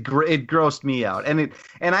 It grossed me out. And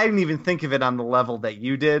I didn't even think of it on the level that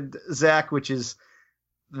you did, Zach,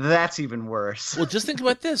 that's even worse. Well, just think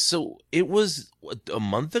about this. So it was a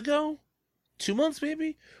month ago, 2 months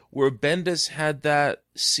maybe, where Bendis had that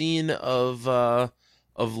scene of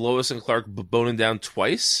Lois and Clark boning down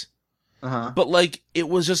twice. Uh-huh. But like, it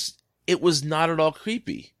was not at all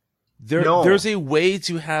creepy. No. There's a way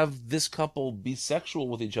to have this couple be sexual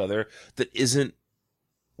with each other that isn't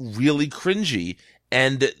really cringy.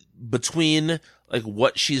 And between like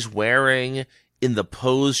what she's wearing in the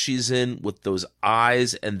pose she's in with those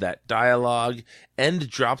eyes and that dialogue, and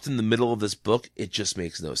dropped in the middle of this book, it just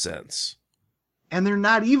makes no sense. And they're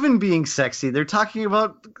not even being sexy. They're talking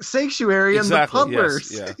about sanctuary Exactly, and the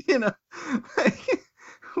puddlers. yes, yeah. You know,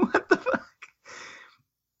 what the fuck?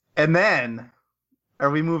 And then, are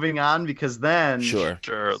we moving on? Because then, Sure.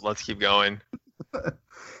 Let's keep going.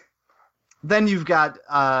 Then you've got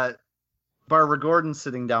Barbara Gordon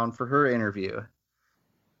sitting down for her interview,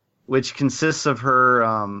 which consists of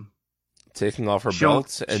her taking off her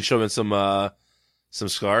belt and showing some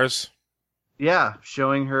scars. Yeah,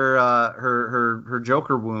 showing her her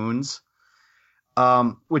Joker wounds,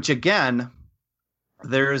 which again,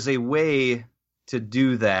 there is a way to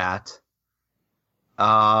do that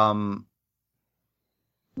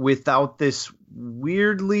without this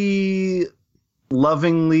weirdly,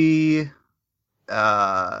 lovingly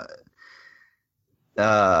kind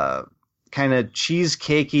of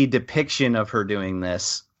cheesecakey depiction of her doing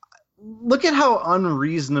this. Look at how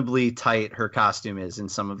unreasonably tight her costume is in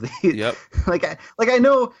some of the. Yep. I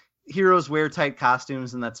know heroes wear tight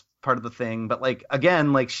costumes and that's part of the thing, but like,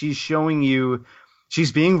 again, like, she's showing you,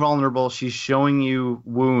 she's being vulnerable. She's showing you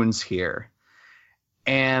wounds here.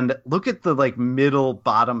 And look at the like middle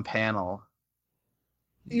bottom panel.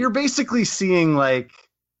 You're basically seeing like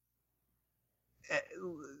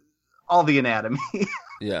all the anatomy.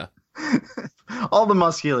 Yeah. All the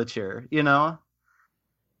musculature, you know?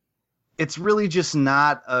 It's really just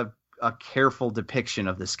not a a careful depiction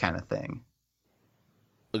of this kind of thing.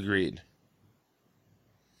 Agreed.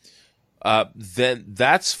 Then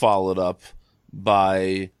that's followed up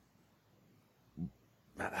by,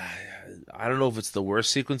 I don't know if it's the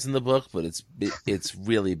worst sequence in the book, but it's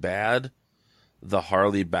really bad. The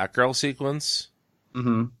Harley Batgirl sequence.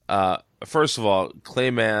 Mm-hmm. First of all,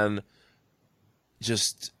 Clayman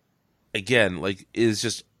just, again, like, is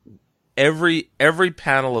just every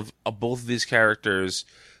panel of both of these characters,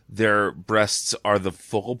 their breasts are the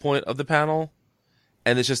focal point of the panel,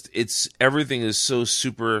 and it's everything is so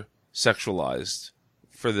super sexualized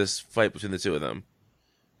for this fight between the two of them,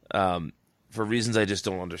 for reasons I just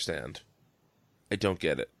don't understand. I don't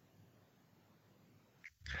get it.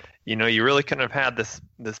 You know, you really couldn't have had this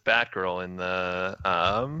Batgirl in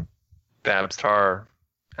the Babs Tarr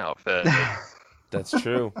outfit. That's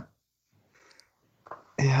true.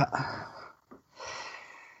 Yeah.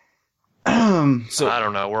 So I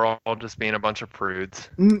don't know. We're all just being a bunch of prudes.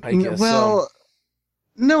 I guess well, so.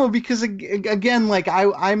 no, because again, like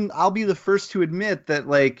I'll be the first to admit that,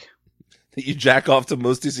 like, That you jack off to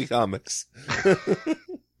most DC Comics.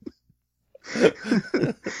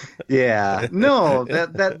 yeah, no,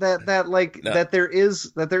 like No. that there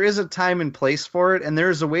is a time and place for it, and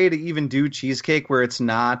there's a way to even do cheesecake where it's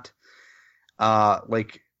not,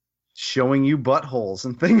 like, showing you buttholes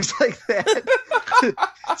and things like that.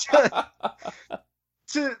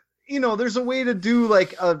 to there's a way to do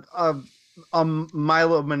like a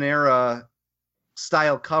Milo Manera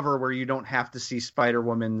style cover where you don't have to see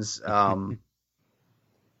Spider-Woman's, you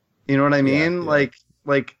know what I mean? Yeah.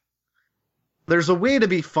 Like there's a way to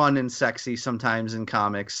be fun and sexy sometimes in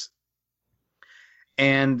comics.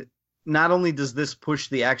 And not only does this push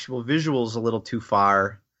the actual visuals a little too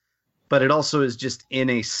far, but it also is just in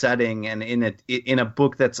a setting and in a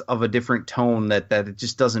book that's of a different tone that it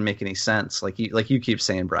just doesn't make any sense. Like you keep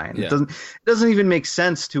saying, Brian, Yeah. it doesn't even make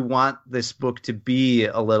sense to want this book to be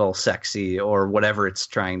a little sexy or whatever it's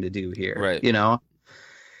trying to do here. Right. You know?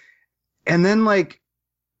 And then, like,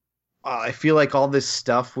 I feel like all this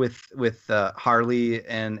stuff with Harley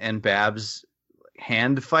and Babs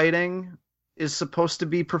hand fighting is supposed to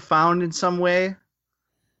be profound in some way.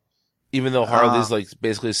 Even though Harley's like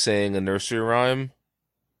basically saying a nursery rhyme.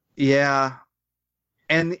 Yeah.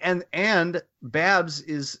 And Babs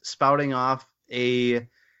is spouting off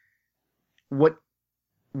what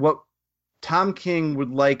Tom King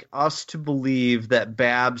would like us to believe that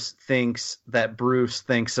Babs thinks that Bruce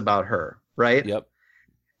thinks about her, right? Yep.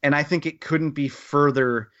 And I think it couldn't be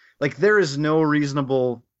further. Like, there is no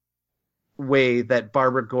reasonable way that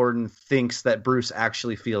Barbara Gordon thinks that Bruce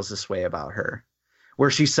actually feels this way about her. Where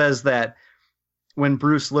she says that when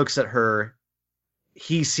Bruce looks at her,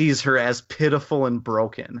 he sees her as pitiful and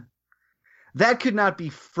broken. That could not be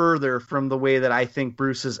further from the way that I think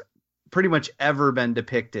Bruce has pretty much ever been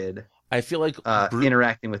depicted. I feel like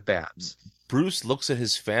interacting with Babs. Bruce looks at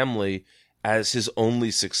his family as his only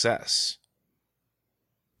success.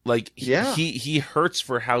 Like, Yeah. he hurts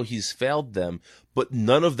for how he's failed them, but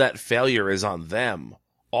none of that failure is on them.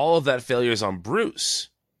 All of that failure is on Bruce.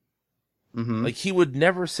 Mm-hmm. Like, he would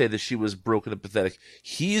never say that she was broken and pathetic.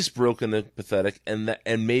 He's broken and pathetic, and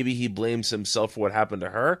maybe he blames himself for what happened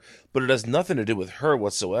to her, but it has nothing to do with her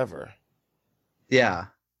whatsoever. Yeah.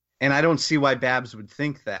 And I don't see why Babs would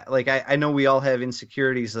think that. Like, I know we all have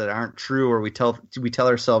insecurities that aren't true, or we tell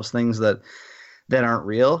ourselves things that aren't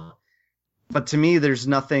real. But to me, there's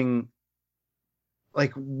nothing,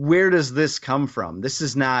 like, where does this come from? This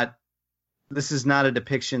is not a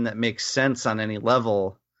depiction that makes sense on any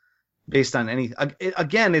level, based on any.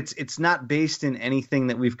 Again, it's not based in anything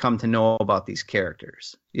that we've come to know about these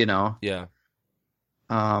characters. You know? Yeah.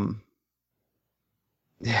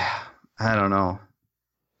 Yeah. I don't know.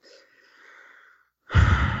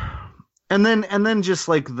 And then just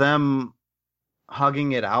like them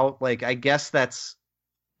hugging it out, like, I guess that's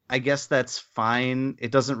fine.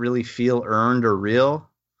 It doesn't really feel earned or real.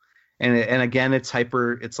 And again, it's like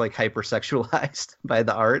hypersexualized by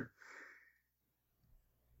the art.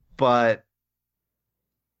 But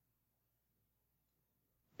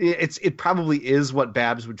it probably is what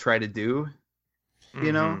Babs would try to do,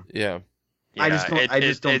 you know? Yeah. Yeah, I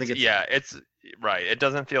just don't think it's. Yeah, it's right. It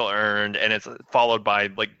doesn't feel earned, and it's followed by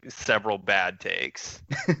like several bad takes.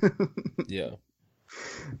 Yeah.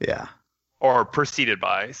 Yeah. Or preceded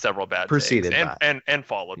by several bad Preceded takes. by. And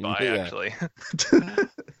followed by, Yeah. actually.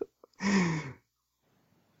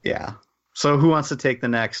 Yeah. So who wants to take the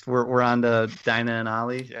next? We're on to Dinah and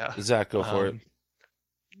Ollie. Yeah. Zach, go for it.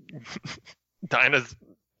 Dinah's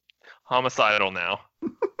homicidal now.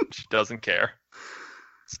 She doesn't care.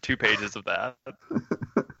 It's 2 pages of that.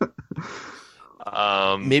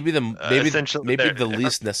 Maybe essentially the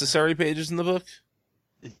least necessary pages in the book.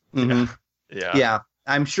 Mhm. Yeah. Yeah,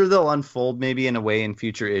 I'm sure they'll unfold maybe in a way in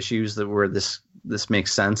future issues that where this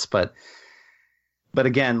makes sense, but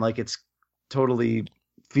again, like it's totally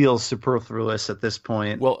feels superfluous at this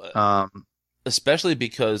point. Well, especially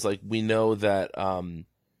because like we know that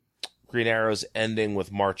Green Arrow's ending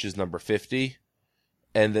with March's number 50,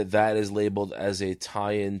 and that is labeled as a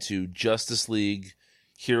tie-in to Justice League,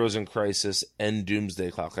 Heroes in Crisis, and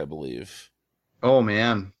Doomsday Clock, I believe. Oh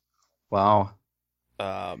man, wow.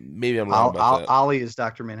 Maybe I'm wrong about that. Ollie is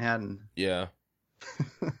Dr. Manhattan. Yeah.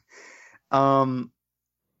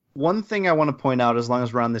 One thing I want to point out, as long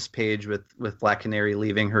as we're on this page with Black Canary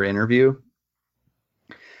leaving her interview,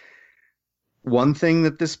 one thing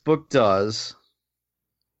that this book does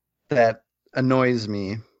that annoys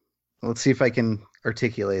me. Let's see if I can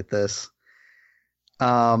articulate this.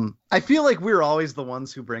 I feel like we're always the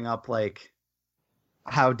ones who bring up like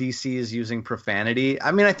how DC is using profanity.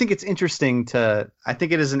 I mean, I think it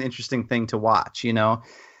is an interesting thing to watch, you know.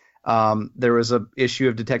 There was a issue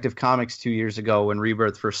of Detective Comics 2 years ago when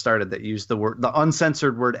Rebirth first started that used the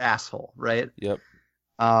uncensored word asshole, right? Yep.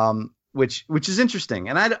 Which is interesting.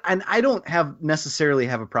 And I don't necessarily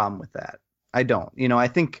have a problem with that. I don't. You know, I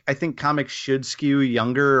think comics should skew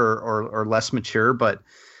younger or less mature, but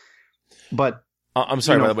I'm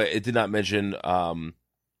sorry, by the way, it did not mention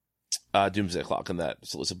Doomsday Clock in that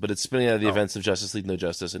solicit, but it's spinning out of the events of Justice League No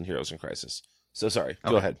Justice and Heroes in Crisis. So sorry.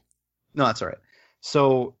 Go ahead. No, that's all right.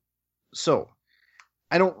 So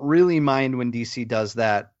I don't really mind when DC does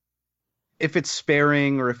that if it's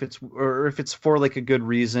sparing or if it's for like a good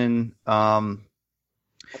reason. I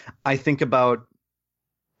think about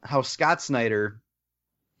how Scott Snyder,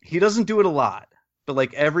 he doesn't do it a lot, but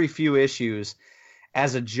like every few issues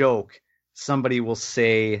as a joke, somebody will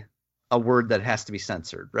say a word that has to be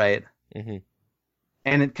censored, right? Mm-hmm.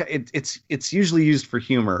 And it's usually used for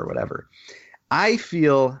humor or whatever. I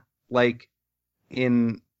feel like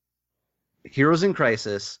in Heroes in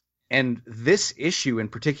Crisis, and this issue in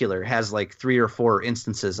particular has like 3 or 4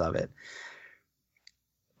 instances of it.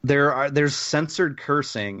 There's censored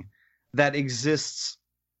cursing that exists.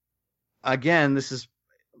 Again, this is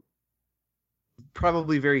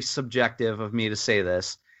probably very subjective of me to say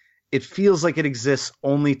this. It feels like it exists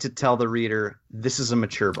only to tell the reader this is a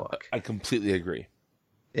mature book. I completely agree.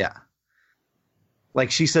 Yeah. Like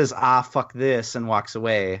she says, fuck this, and walks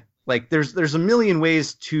away. Like there's a million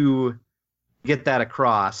ways to get that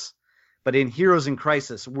across. But in Heroes in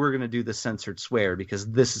Crisis, we're going to do the censored swear because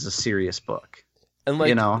this is a serious book. And like,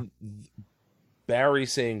 you know, Barry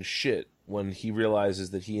saying shit when he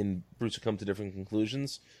realizes that he and Bruce have come to different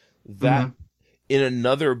conclusions, that in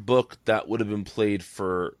another book that would have been played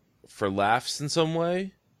for laughs in some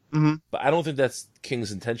way. Mm-hmm. But I don't think that's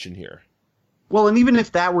King's intention here. Well, and even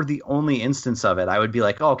if that were the only instance of it, I would be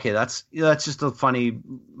like, oh, okay, that's just a funny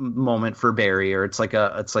moment for Barry, or it's like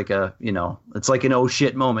an oh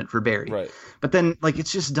shit moment for Barry. Right. But then like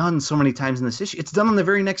it's just done so many times in this issue. It's done on the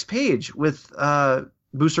very next page with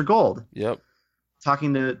Booster Gold. Yep.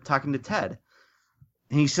 Talking to Ted.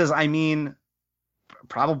 And he says, I mean,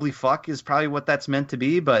 probably fuck is probably what that's meant to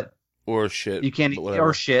be, but or shit. You can't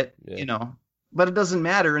or shit, yeah. You know. But it doesn't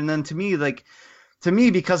matter. And then to me,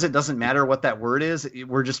 because it doesn't matter what that word is,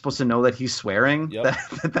 we're just supposed to know that he's swearing. Yep.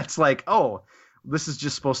 That's like, oh, this is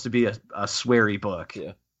just supposed to be a sweary book.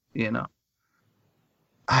 Yeah. You know.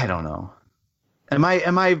 I don't know. Am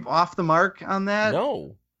I off the mark on that?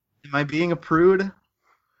 No. Am I being a prude?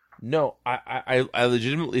 No, I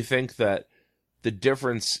legitimately think that the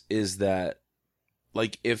difference is that,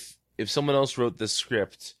 like, if someone else wrote this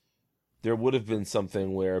script, there would have been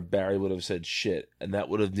something where Barry would have said shit, and that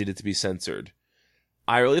would have needed to be censored.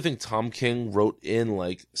 I really think Tom King wrote in,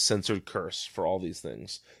 like, censored curse for all these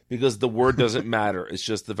things. Because the word doesn't matter. It's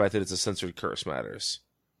just the fact that it's a censored curse matters.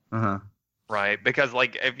 Uh-huh. Right, because,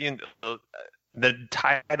 like, the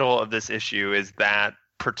title of this issue is that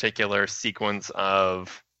particular sequence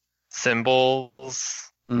of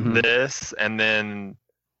symbols, this, and then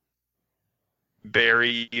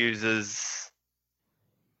Barry uses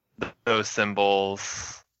those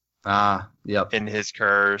symbols yep. in his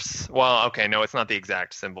curse. Well, okay, no, it's not the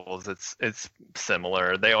exact symbols. It's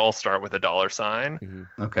similar. They all start with a $sign.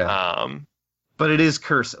 Mm-hmm. Okay. But it is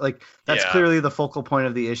curse. Like that's clearly the focal point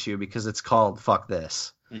of the issue because it's called "fuck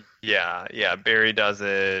this." Yeah. Barry does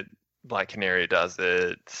it. Black Canary does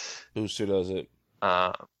it. Booster does it.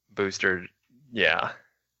 Booster, yeah.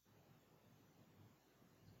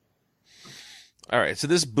 All right, so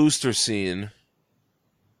this Booster scene.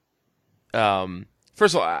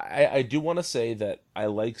 First of all, I do want to say that I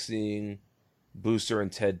like seeing Booster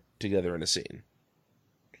and Ted together in a scene.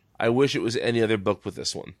 I wish it was any other book with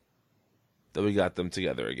this one that we got them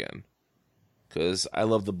together again. Because I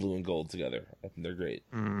love the blue and gold together. I think they're great.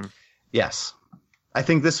 Yes. I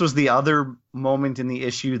think this was the other moment in the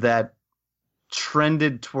issue that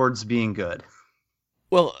trended towards being good.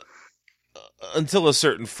 Well, until a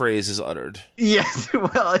certain phrase is uttered. Yes.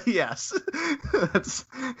 Well, yes. That's...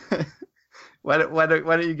 why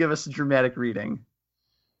don't you give us a dramatic reading?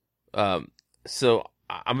 So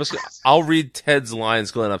I'll read Ted's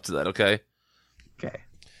lines going up to that, okay? Okay.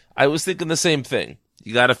 I was thinking the same thing.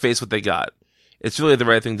 You gotta face what they got. It's really the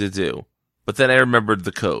right thing to do. But then I remembered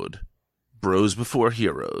the code. Bros before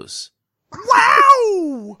heroes.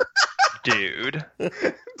 Wow! Dude.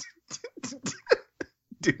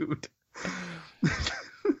 Dude.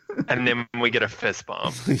 And then we get a fist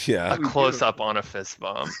bump. Yeah. A close up on a fist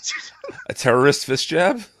bump. A terrorist fist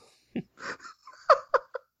jab?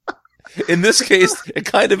 In this case, it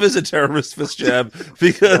kind of is a terrorist fist jab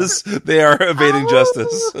because they are evading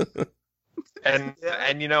justice.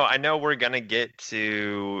 And you know, I know we're gonna get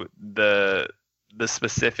to the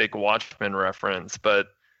specific Watchmen reference, but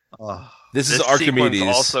this is Archimedes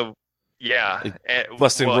sequence also, yeah,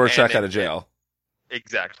 busting Rorschach out of jail.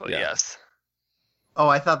 Exactly. Yeah. Yes. Oh,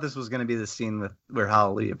 I thought this was going to be the scene where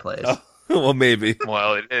Hallelujah plays. Oh, well, maybe.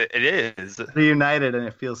 Well, it is. Reunited, and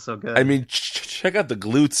it feels so good. I mean, check out the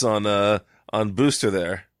glutes on Booster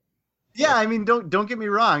there. Yeah, I mean, don't get me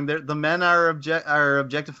wrong. The men are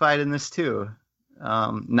objectified in this too.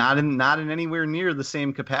 Not in anywhere near the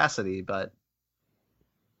same capacity, but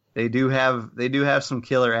they do have some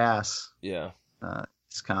killer ass. Yeah.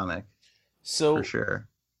 This comic. So for sure.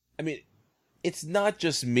 I mean, it's not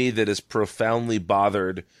just me that is profoundly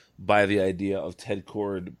bothered by the idea of Ted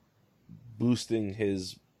Kord boosting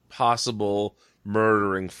his possible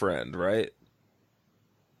murdering friend, right?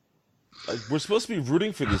 Like, we're supposed to be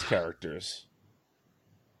rooting for these characters.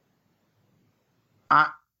 I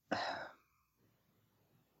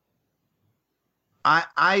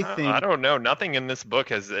think I don't know. Nothing in this book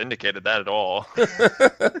has indicated that at all.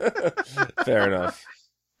 Fair enough.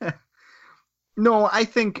 No, I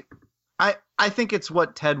think it's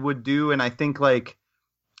what Ted would do, and I do think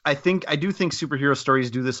superhero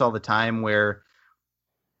stories do this all the time, where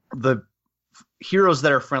the heroes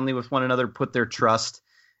that are friendly with one another put their trust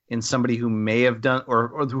in somebody who may have done,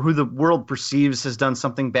 or who the world perceives has done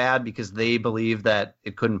something bad because they believe that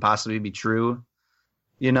it couldn't possibly be true.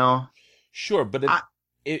 You know? Sure, but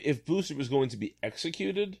if Booster was going to be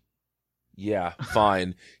executed, yeah,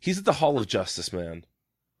 fine. He's at the Hall of Justice, man.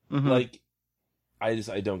 Mm-hmm. Like, I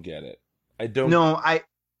don't get it. I don't. No,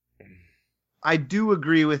 I do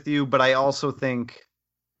agree with you, but I also think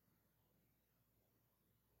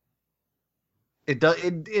it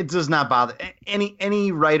does not bother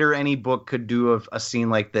any writer. Any book could do a scene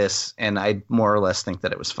like this, and I more or less think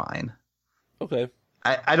that it was fine. Okay.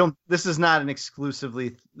 I don't. This is not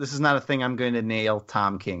This is not a thing I'm going to nail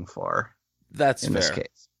Tom King for. That's in fair. This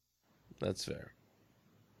case. That's fair.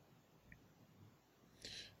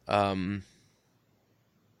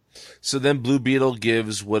 So then Blue Beetle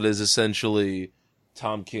gives what is essentially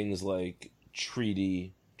Tom King's like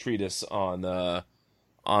treatise on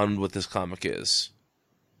what this comic is.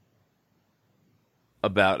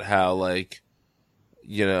 About how, like,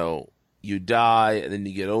 you know, you die and then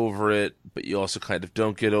you get over it, but you also kind of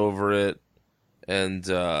don't get over it. And,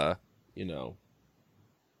 you know,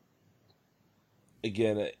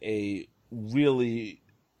 again, a really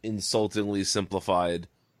insultingly simplified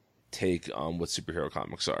take on what superhero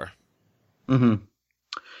comics are. Mm-hmm.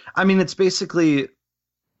 I mean, it's basically,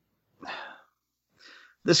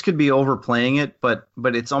 this could be overplaying it, but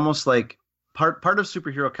it's almost like part of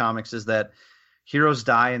superhero comics is that heroes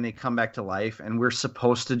die and they come back to life, and we're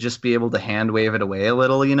supposed to just be able to hand wave it away a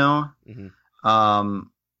little, you know? Mm-hmm.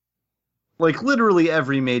 Like literally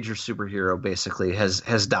every major superhero basically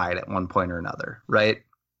has died at one point or another, right?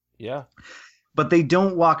 Yeah. But they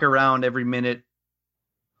don't walk around every minute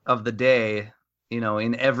of the day, you know,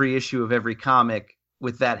 in every issue of every comic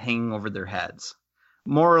with that hanging over their heads.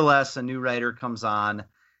 More or less, a new writer comes on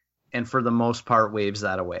and for the most part waves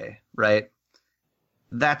that away, right?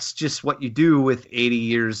 That's just what you do with 80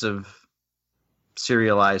 years of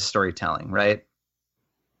serialized storytelling, right?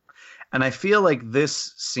 And I feel like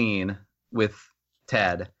this scene with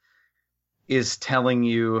Ted is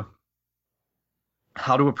telling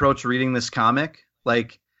how to approach reading this comic.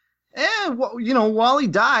 Like, well, you know, while he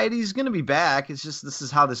died, he's going to be back. It's just, this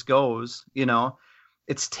is how this goes, you know?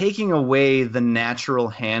 It's taking away the natural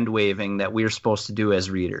hand waving that we're supposed to do as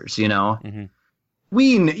readers, you know? Mm-hmm.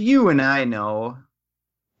 You and I know,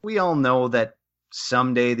 we all know that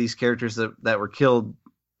someday these characters that were killed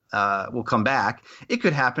will come back. It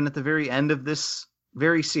could happen at the very end of this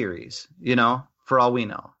very series, for all we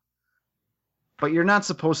know. But you're not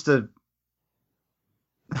supposed to.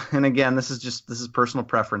 And again, this is personal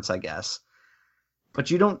preference, I guess. But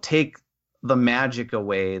you don't take the magic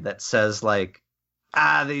away that says like,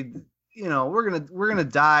 we're gonna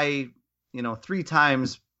die, 3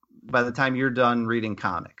 times by the time you're done reading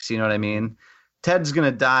comics. You know what I mean? Ted's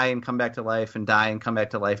gonna die and come back to life, and die and come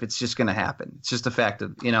back to life. It's just gonna happen. It's just a fact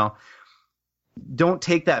of, Don't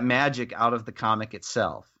take that magic out of the comic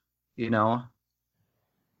itself.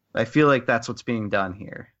 I feel like that's what's being done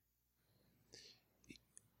here.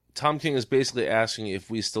 Tom King is basically asking if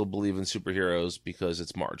we still believe in superheroes because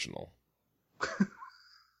it's marginal.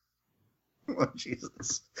 Oh,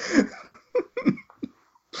 Jesus.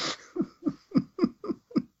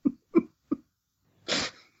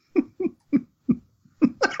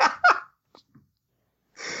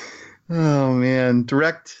 Oh, man.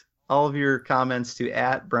 Direct all of your comments to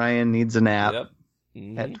 @BrianNeedsANap Yep.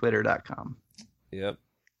 Mm-hmm. at twitter.com. Yep.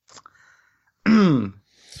 All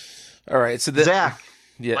right. So Zach.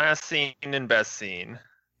 Yeah. Last scene and best scene.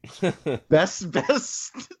 Best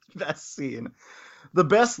scene. The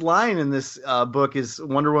best line in this book is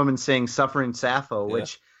Wonder Woman saying "suffering Sappho,"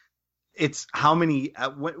 which it's how many?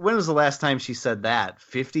 When was the last time she said that?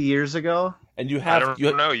 50 years ago. And you have I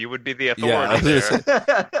don't know. You would be the authority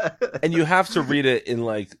there. And you have to read it in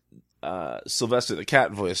like Sylvester the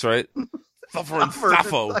Cat voice, right? Suffering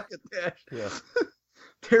Sappho. Yeah.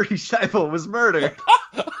 Terry Scheifel was murdered.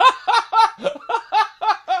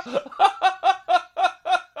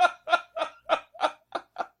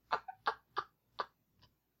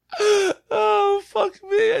 Oh, fuck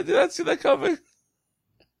me. I did not see that coming.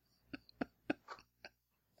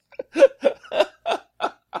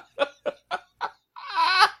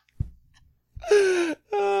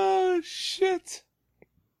 Oh, shit.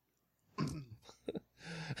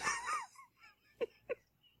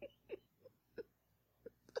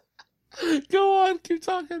 Go on, keep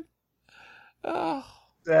talking. Oh.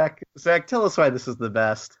 Zach, tell us why this is the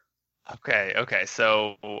best. Okay.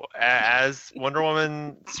 So as Wonder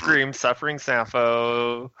Woman screams, "Suffering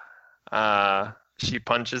Sappho," she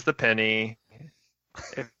punches the penny.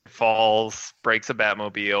 It falls, breaks a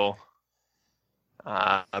Batmobile.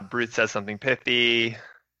 Bruce says something pithy,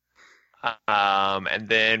 and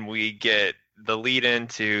then we get the lead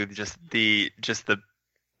into the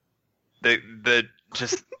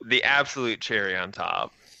absolute cherry on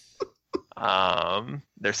top.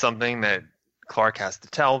 There's something that Clark has to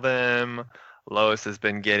tell them. Lois has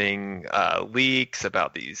been getting leaks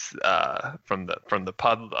about these from the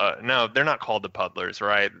pud. No, they're not called the Puddlers,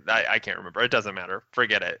 right? I can't remember. It doesn't matter.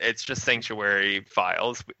 Forget it. It's just Sanctuary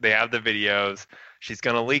files. They have the videos. She's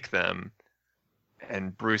gonna leak them,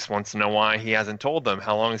 and Bruce wants to know why he hasn't told them.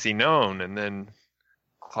 How long has he known? And then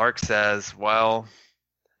Clark says, "Well,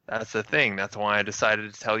 that's the thing. That's why I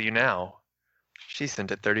decided to tell you now. She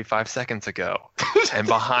sent it 35 seconds ago." And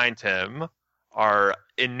behind him are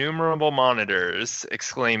innumerable monitors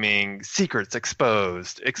exclaiming, "Secrets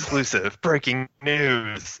exposed, exclusive, breaking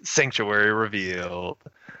news, Sanctuary revealed."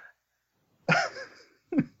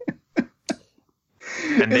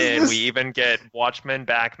 And then we even get Watchmen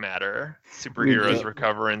back matter. Superheroes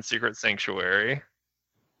recover in Secret Sanctuary.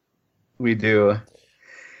 We do.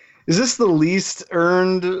 Is this the least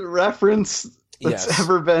earned reference that's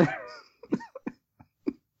ever been?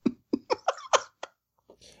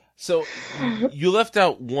 So you left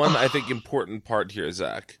out one, I think, important part here,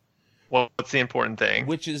 Zach. Well, what's the important thing?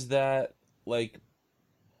 Which is that, like,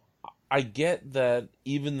 I get that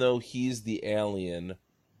even though he's the alien,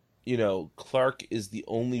 Clark is the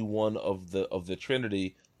only one of the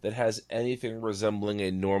Trinity that has anything resembling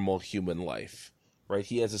a normal human life, right?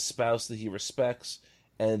 He has a spouse that he respects,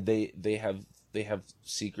 and they have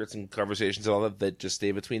secrets and conversations and all that just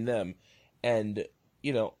stay between them. And,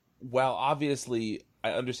 while obviously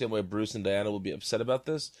I understand why Bruce and Diana will be upset about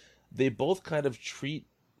this, they both kind of treat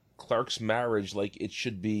Clark's marriage like it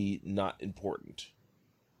should be not important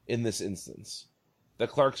in this instance. That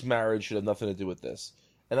Clark's marriage should have nothing to do with this.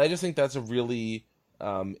 And I just think that's a really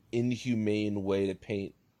inhumane way to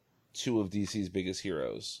paint two of DC's biggest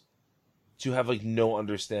heroes. To have no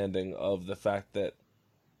understanding of the fact that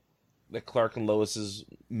Clark and Lois's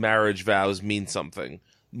marriage vows mean something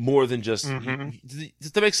more than just. Mm-hmm.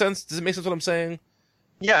 Does that make sense? Does it make sense what I'm saying?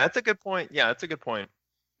 Yeah, that's a good point. But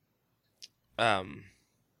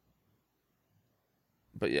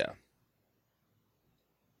yeah.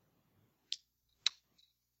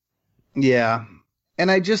 Yeah.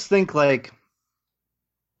 And I just think what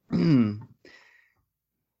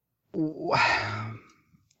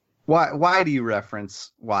Why do you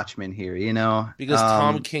reference Watchmen here? You know, Because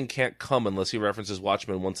Tom King can't come unless he references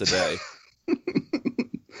Watchmen once a day.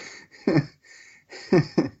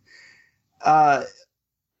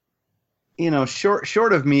 You know,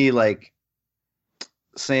 short of me like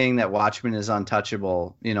saying that Watchmen is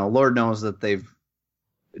untouchable, you know, Lord knows that they've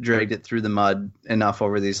dragged it through the mud enough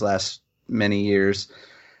over these last many years.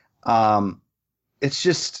 It's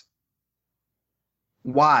just,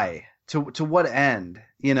 why? To what end?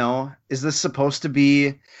 You know, is this supposed to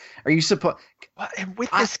be? Are you supposed? And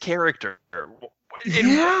with this character,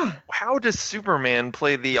 Yeah. how does Superman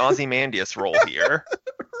play the Ozymandias role here?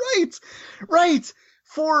 Right.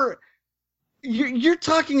 For you're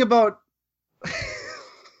talking about.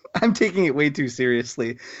 I'm taking it way too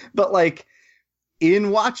seriously, but like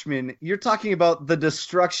in Watchmen, you're talking about the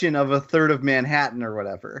destruction of a third of Manhattan or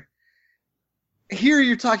whatever. Here,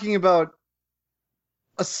 you're talking about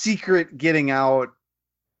a secret getting out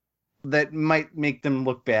that might make them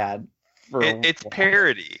look bad. It's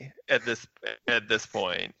parody at this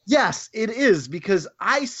point. Yes, it is, because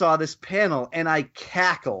I saw this panel and I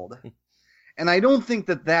cackled. And I don't think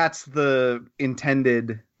that that's the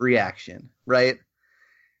intended reaction, right?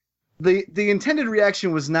 The intended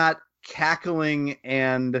reaction was not cackling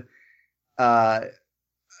and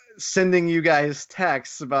sending you guys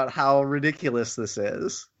texts about how ridiculous this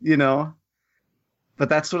is, you know? But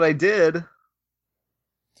that's what I did.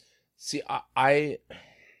 See, I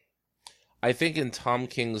think in Tom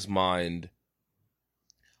King's mind,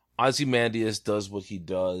 Ozymandias does what he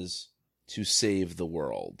does to save the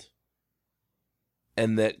world.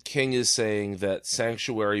 And that King is saying that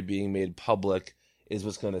Sanctuary being made public is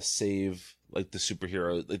what's going to save, like, the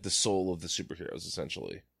superhero, like the soul of the superheroes,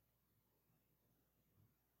 essentially.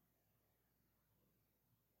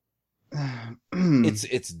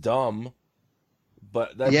 It's dumb,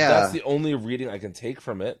 but that's the only reading I can take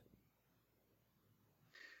from it.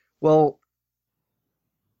 Well,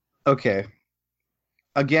 okay.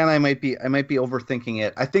 Again, I might be overthinking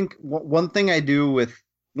it. I think one thing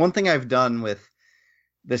I've done with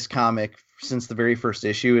this comic since the very first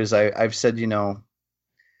issue is I've said, you know,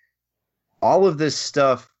 all of this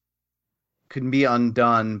stuff can be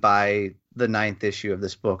undone by the 9th issue of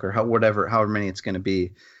this book, or however many it's going to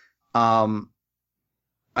be.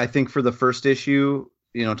 I think for the first issue,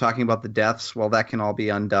 you know, talking about the deaths, well, that can all be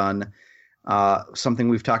undone. Something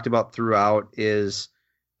we've talked about throughout is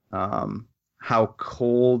how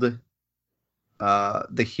cold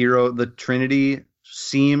the Trinity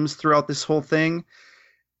seems throughout this whole thing.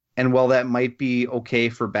 And while that might be okay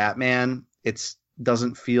for Batman, it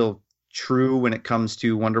doesn't feel true when it comes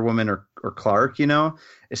to Wonder Woman or Clark, you know?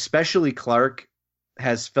 Especially Clark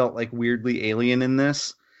has felt like weirdly alien in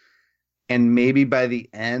this. And maybe by the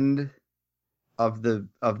end of the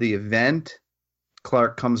event,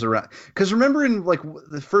 Clark comes around. Because remember in like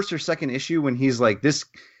the first or second issue when he's like, this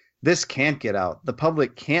can't get out. The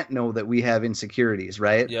public can't know that we have insecurities,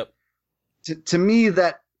 right? Yep. To me,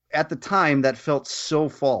 that at the time, that felt so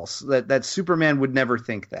false. That Superman would never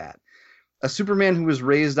think that. A Superman who was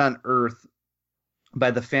raised on Earth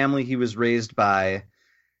by the family he was raised by,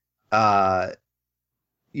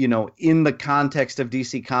 you know, in the context of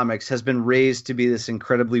DC Comics, has been raised to be this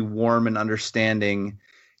incredibly warm and understanding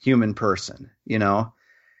human person, you know?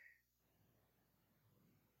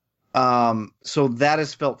 So that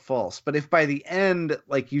has felt false. But if by the end,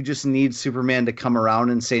 like, you just need Superman to come around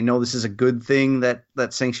and say, no, this is a good thing that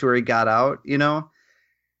Sanctuary got out, you know,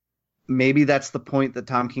 maybe that's the point that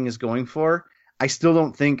Tom King is going for. I still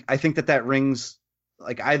don't think, I think that rings,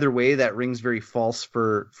 like, either way, that rings very false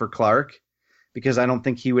for Clark, because I don't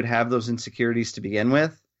think he would have those insecurities to begin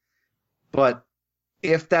with. But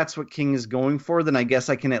if that's what King is going for, then I guess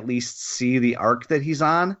I can at least see the arc that he's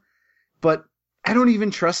on. But I don't even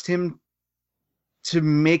trust him to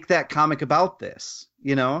make that comic about this,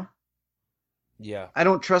 you know? Yeah. I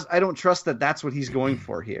don't trust that that's what he's going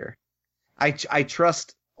for here. I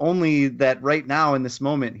trust only that right now in this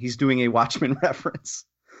moment he's doing a Watchmen reference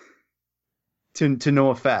to no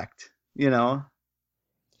effect, you know?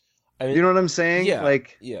 I mean, you know what I'm saying? Yeah.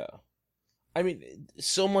 Like, yeah. I mean,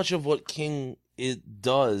 so much of what King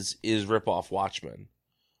does is rip off Watchmen,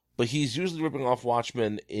 but he's usually ripping off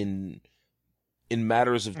Watchmen in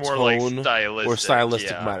matters of more tone, like or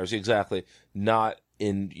stylistic matters, exactly. Not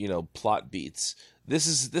in, you know, plot beats. This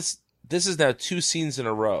is now 2 scenes in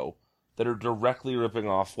a row that are directly ripping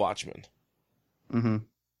off Watchmen. Mm-hmm.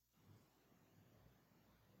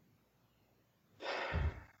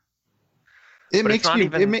 It makes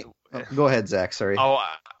me. Go ahead, Zach. Sorry. Oh,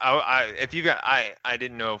 I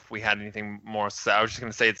didn't know if we had anything more. So I was just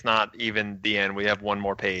gonna say it's not even the end. We have one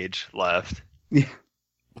more page left. Yeah.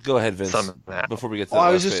 Go ahead, Vince. some of that. Before we get to Well, the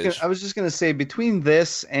I last was page. I was just gonna say between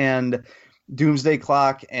this and Doomsday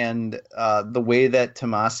Clock and the way that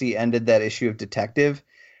Tomasi ended that issue of Detective,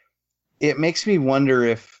 it makes me wonder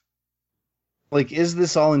if, like, is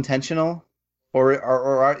this all intentional,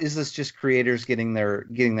 or is this just creators getting their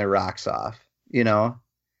rocks off, you know,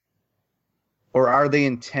 or are they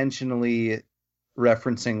intentionally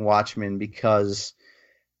referencing Watchmen because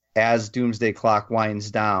as Doomsday Clock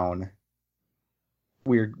winds down,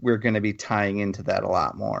 we're going to be tying into that a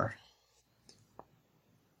lot more.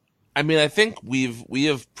 I mean, I think we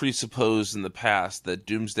have presupposed in the past that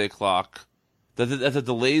Doomsday Clock, that the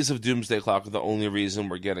delays of Doomsday Clock are the only reason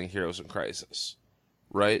we're getting Heroes in Crisis,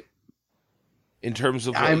 right? In terms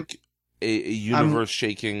of like a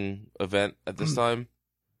universe-shaking event at this time,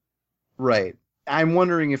 right? I'm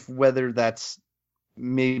wondering if whether that's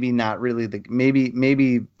maybe not really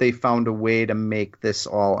maybe they found a way to make this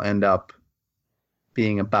all end up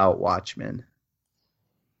being about Watchmen.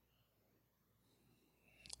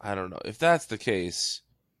 I don't know. If that's the case,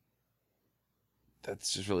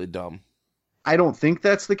 that's just really dumb. I don't think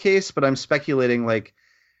that's the case, but I'm speculating, like,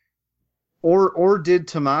 or did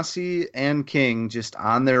Tomasi and King just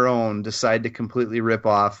on their own decide to completely rip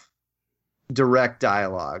off direct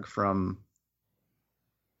dialogue from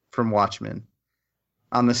Watchmen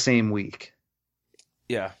on the same week?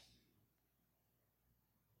 Yeah.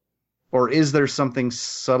 Or is there something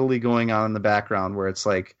subtly going on in the background where it's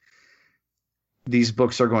like these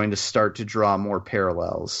books are going to start to draw more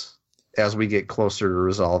parallels as we get closer to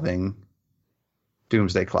resolving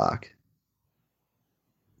Doomsday Clock?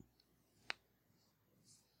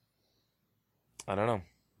 I don't know.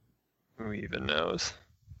 Who even knows?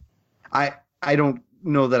 I don't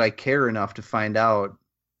know that I care enough to find out,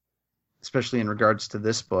 especially in regards to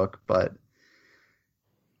this book, but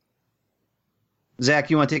Zach,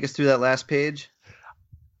 you want to take us through that last page?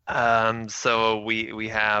 So we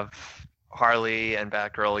have Harley and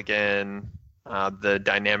Batgirl again, the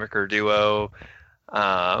dynamicer duo.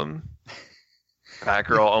 Batgirl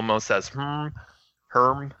almost says herm,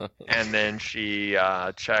 and then she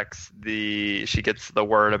she gets the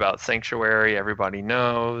word about Sanctuary. Everybody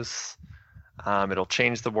knows. It'll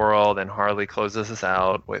change the world, and Harley closes us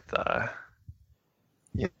out with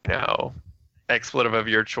expletive of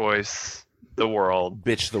your choice, the world.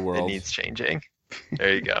 Bitch the world. It needs changing.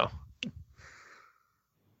 There you go.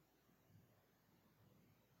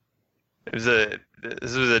 This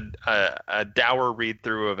was a dour read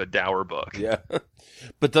through of a dour book. Yeah.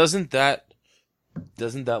 But doesn't that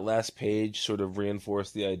last page sort of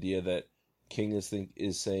reinforce the idea that King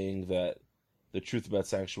is saying that the truth about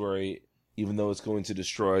Sanctuary, even though it's going to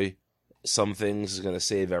destroy some things, is going to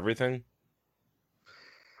save everything?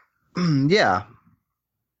 Yeah.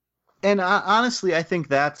 And honestly, I think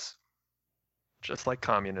that's just like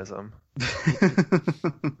communism.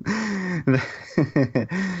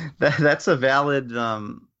 That's a valid.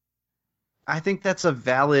 I think that's a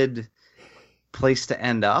valid place to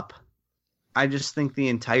end up. I just think the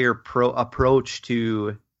entire approach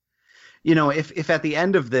to, if at the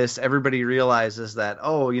end of this everybody realizes that,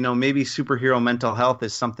 maybe superhero mental health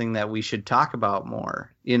is something that we should talk about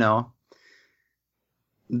more,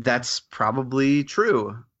 that's probably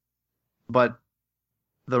true. But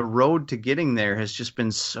the road to getting there has just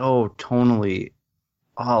been so tonally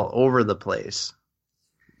all over the place.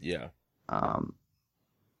 Yeah.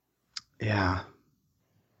 Yeah.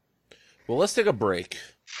 Well, let's take a break.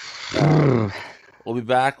 We'll be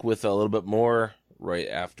back with a little bit more right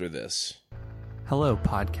after this. Hello,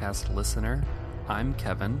 podcast listener. I'm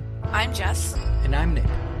Kevin. I'm Jess. And I'm Nick.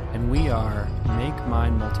 And we are Make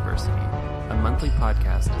Mine Multiversity, a monthly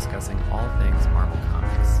podcast discussing all things Marvel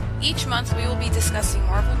Comics. Each month we will be discussing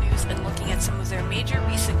Marvel news and looking at some of their major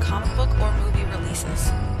recent comic book or movie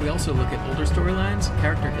releases. We also look at older storylines,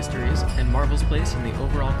 character histories, and Marvel's place in the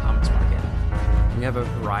overall comics market. We have a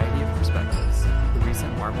variety of perspectives: the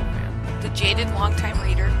recent Marvel fan, the jaded longtime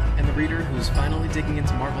reader, and the reader who's finally digging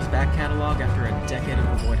into Marvel's back catalog after a decade of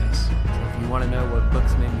avoidance. So if you want to know what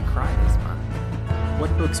books made me cry this month,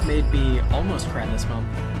 what books made me almost cry this month,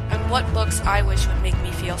 and what books I wish would make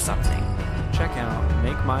me feel something, check out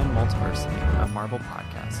Make Mine Multiversity, a Marvel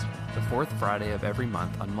podcast, the fourth Friday of every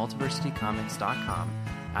month on multiversitycomics.com,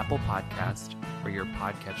 Apple Podcast, or your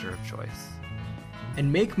podcatcher of choice.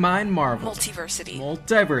 And make mine Marvel.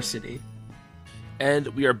 Multiversity. And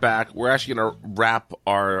we are back. We're actually going to wrap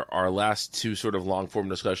our last two sort of long-form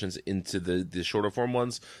discussions into the shorter-form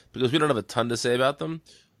ones, because we don't have a ton to say about them.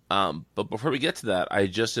 But before we get to that, I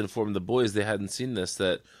just informed the boys, they hadn't seen this,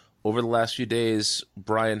 that over the last few days,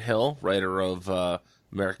 Brian Hill, writer of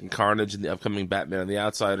American Carnage and the upcoming Batman and the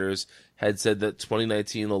Outsiders, had said that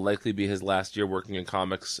 2019 will likely be his last year working in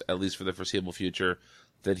comics, at least for the foreseeable future,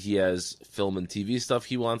 that he has film and TV stuff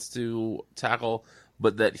he wants to tackle,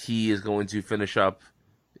 but that he is going to finish up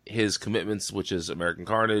his commitments, which is American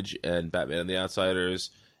Carnage and Batman and the Outsiders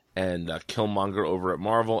and Killmonger over at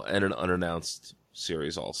Marvel, and an unannounced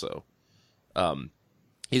series also.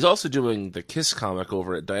 He's also doing the Kiss comic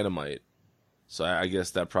over at Dynamite, so I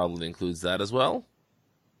guess that probably includes that as well.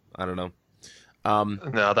 I don't know.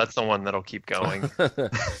 No, that's the one that'll keep going.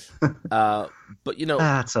 But, you know...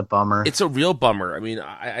 That's a bummer. It's a real bummer. I mean,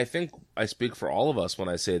 I think I speak for all of us when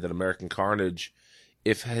I say that American Carnage,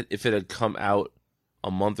 if it had come out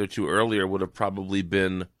a month or two earlier, would have probably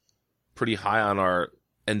been pretty high on our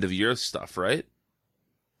end-of-year stuff, right?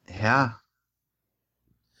 Yeah.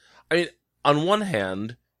 I mean, on one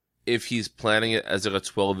hand, if he's planning it as like a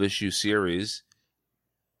 12-issue series,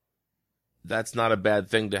 that's not a bad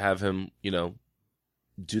thing to have him, you know,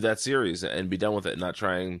 do that series and be done with it and not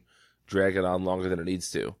try and drag it on longer than it needs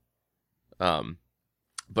to.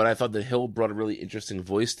 But I thought that Hill brought a really interesting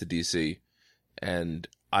voice to DC, and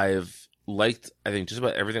I've liked, I think, just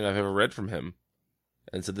about everything I've ever read from him,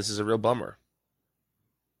 and so this is a real bummer.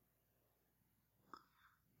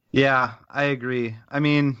 Yeah, I agree. I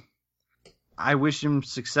mean, I wish him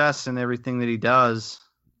success in everything that he does.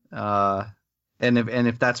 And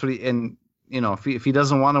if that's what and you know, if he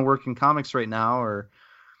doesn't want to work in comics right now or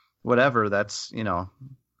whatever, that's, you know,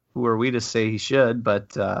 who are we to say he should?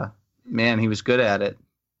 But man, he was good at it.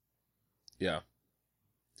 Yeah.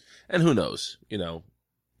 And who knows? You know,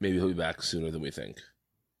 maybe he'll be back sooner than we think.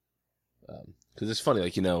 Because it's funny,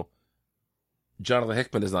 like, you know, Jonathan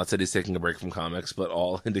Hickman has not said he's taking a break from comics, but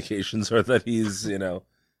all indications are that he's, you know,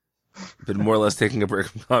 been more or less taking a break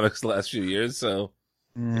from comics the last few years. So,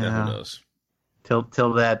 yeah, who knows? Till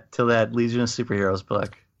that Legion of Superheroes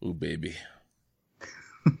book. Ooh, baby.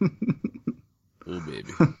 Ooh, baby.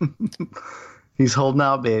 He's holding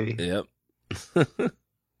out, baby. Yep.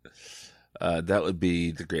 That would be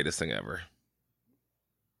the greatest thing ever.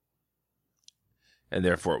 And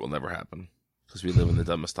therefore it will never happen. Because we live in the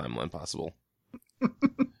dumbest timeline possible.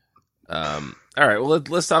 All right, well,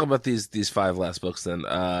 let's talk about these 5 last books then.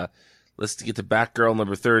 Let's get to Batgirl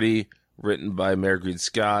number 30, written by Mary Green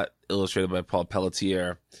Scott, illustrated by Paul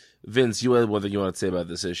Pelletier. Vince, you had one thing you want to say about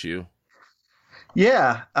this issue?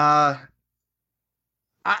 Yeah, I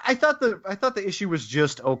thought the issue was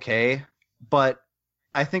just okay, but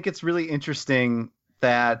I think it's really interesting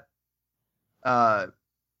that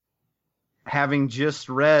having just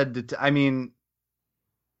read,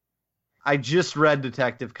 I just read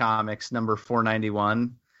Detective Comics number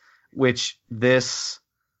 491, which this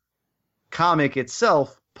comic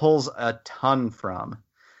itself pulls a ton from.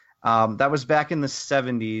 That was back in the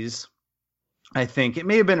 70s, I think. It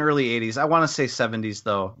may have been early 80s. I want to say 70s,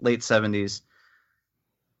 though. Late 70s.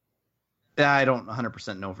 I don't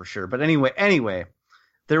 100% know for sure. But anyway,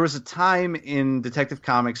 there was a time in Detective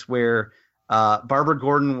Comics where Barbara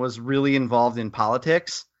Gordon was really involved in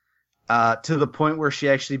politics, to the point where she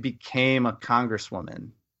actually became a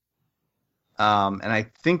congresswoman. And I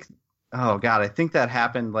think, I think that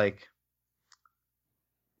happened like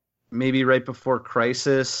maybe right before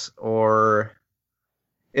Crisis, or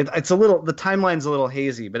it's a little, the timeline's a little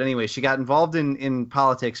hazy, but anyway, she got involved in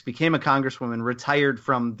politics, became a congresswoman, retired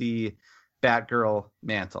from the Batgirl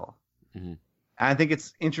mantle. Mm-hmm. And I think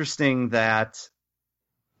it's interesting that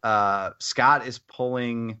Scott is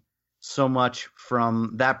pulling so much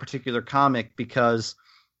from that particular comic because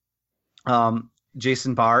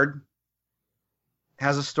Jason Bard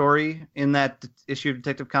has a story in that issue of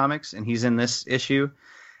Detective Comics, and he's in this issue.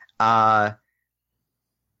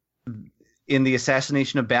 In the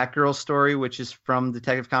Assassination of Batgirl story, which is from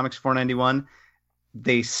Detective Comics 491,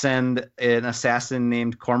 they send an assassin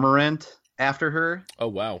named Cormorant after her. Oh,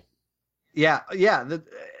 wow. Yeah.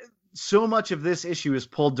 So much of this issue is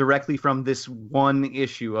pulled directly from this one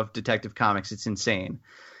issue of Detective Comics. It's insane.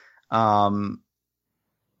 And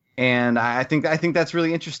I think that's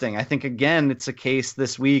really interesting. I think, again, it's a case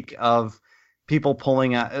this week of people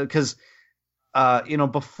pulling out, because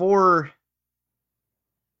before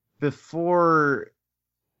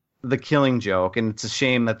the Killing Joke, and it's a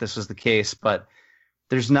shame that this was the case, but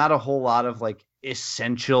there's not a whole lot of like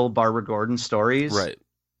essential Barbara Gordon stories, right?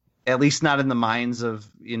 At least not in the minds of,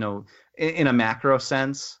 in a macro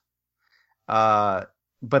sense. But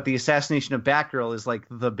the Assassination of Batgirl is like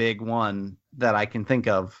the big one that I can think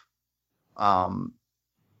of,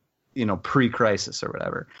 pre-Crisis or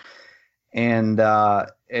whatever. And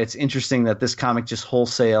it's interesting that this comic just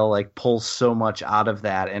wholesale like pulls so much out of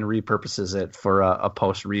that and repurposes it for a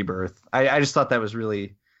post Rebirth. I just thought that was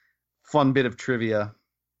really fun bit of trivia,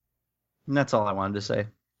 and that's all I wanted to say.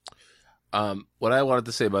 What I wanted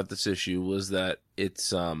to say about this issue was that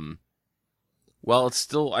it's while it's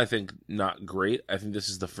still, I think, not great, I think this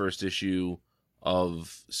is the first issue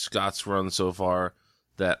of Scott's run so far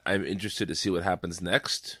that I'm interested to see what happens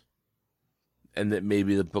next, and that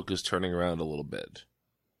maybe the book is turning around a little bit.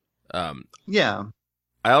 Yeah.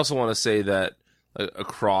 I also want to say that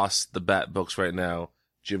across the Bat books right now,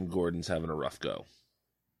 Jim Gordon's having a rough go.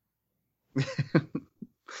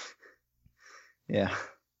 Yeah.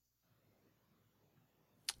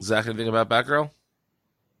 Zach, anything about Batgirl?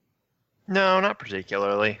 No, not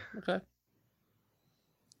particularly. Okay.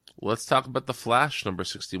 Let's talk about The Flash, number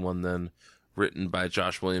 61 then, written by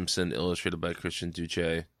Josh Williamson, illustrated by Christian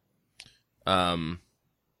Duce. I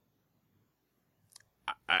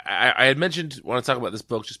had mentioned want to talk about this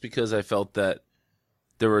book just because I felt that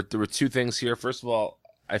there were two things here. First of all,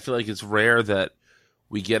 I feel like it's rare that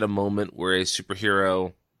we get a moment where a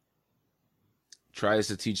superhero tries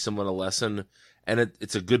to teach someone a lesson, and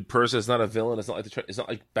it's a good person. It's not a villain. It's not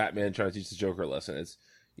like Batman trying to teach the Joker a lesson. It's,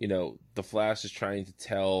 you know, the Flash is trying to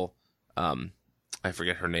tell I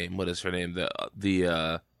forget her name. What is her name?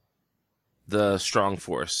 The Strong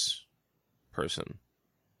Force person.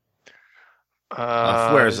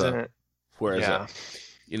 Fuerza. Yeah.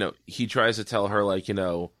 You know, he tries to tell her, like, you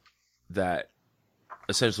know, that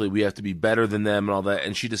essentially we have to be better than them and all that,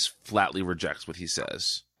 and she just flatly rejects what he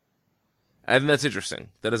says. I think that's interesting.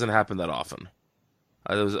 That doesn't happen that often.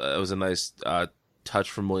 It was a nice touch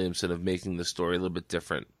from Williamson of making the story a little bit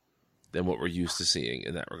different than what we're used to seeing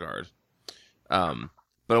in that regard. But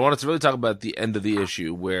I wanted to really talk about the end of the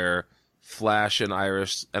issue where Flash and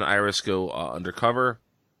Iris go undercover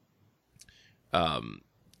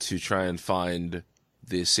to try and find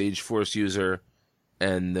the Sage Force user,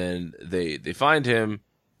 and then they find him,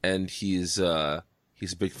 and he's a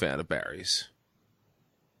big fan of Barry's.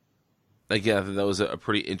 Again, I thought that was a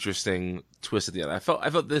pretty interesting twist at the end. I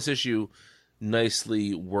felt this issue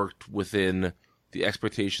nicely worked within the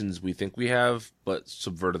expectations we think we have, but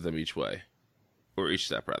subverted them each way, or each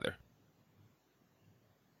step rather.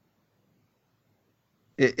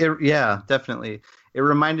 Yeah, definitely. It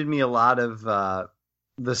reminded me a lot of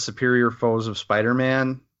the Superior Foes of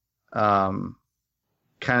Spider-Man kind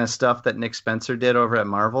of stuff that Nick Spencer did over at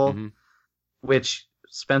Marvel, which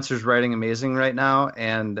Spencer's writing amazing right now.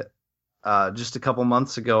 And just a couple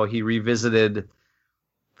months ago, he revisited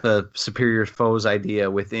the Superior Foes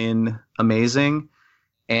idea within Amazing,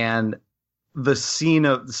 and the scene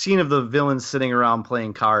of the villains sitting around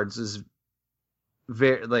playing cards is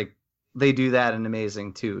very like they do that in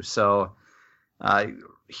Amazing too. So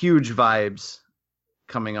huge vibes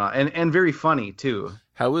coming on, and very funny too.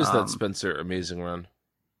 How is that Spencer Amazing run?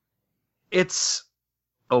 It's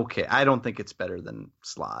okay. I don't think it's better than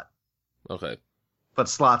Slott. Okay. But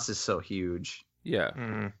Slott's is so huge. Yeah.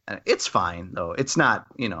 And it's fine though. It's not,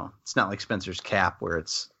 it's not like Spencer's Cap where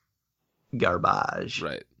it's garbage.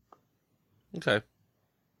 Right. Okay.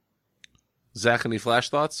 Zach, any Flash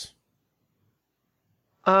thoughts?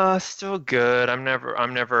 Still good. I'm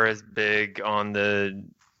never as big on the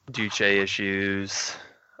Duce issues.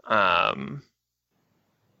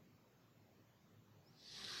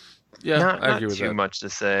 Yeah, I agree with too that. much to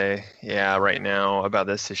say. Yeah, right now about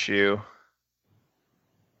this issue.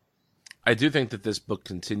 I do think that this book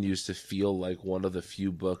continues to feel like one of the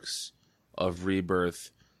few books of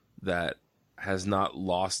Rebirth that has not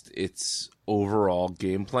lost its overall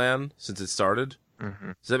game plan since it started.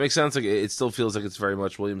 Does that make sense? Like, it still feels like it's very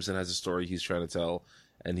much Williamson has a story he's trying to tell,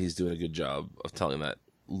 and he's doing a good job of telling that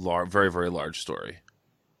very, very large story.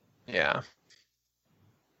 Yeah.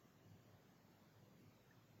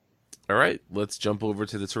 All right, let's jump over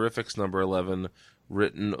to the Terrifics, number 11,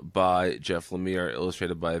 written by Jeff Lemire,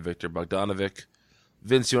 illustrated by Victor Bogdanovic.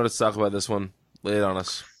 Vince, you want to talk about this one? Lay it on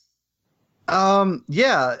us.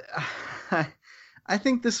 Yeah, I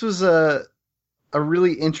think this was a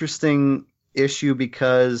really interesting issue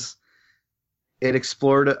because it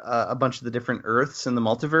explored a bunch of the different Earths in the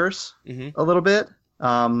multiverse a little bit.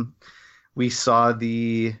 We saw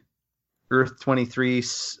the Earth 23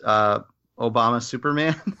 Obama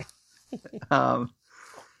Superman.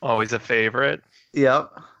 Always a favorite.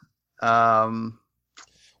 Yep.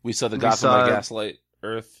 We saw the Gotham by Gaslight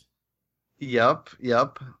Earth. Yep.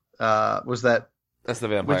 Was that? That's the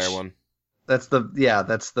vampire one. That's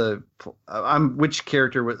the. Which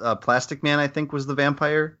character was Plastic Man? I think was the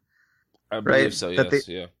vampire. I believe so. Yes.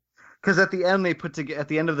 Yeah. Because at the end they put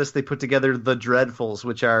together the Dreadfuls,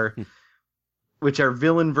 which are which are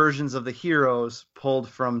villain versions of the heroes pulled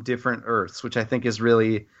from different Earths, which I think is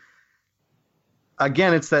really,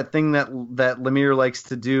 again, it's that thing that Lemire likes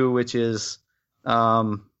to do, which is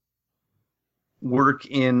work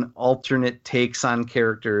in alternate takes on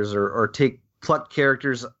characters, or pluck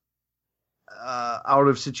characters out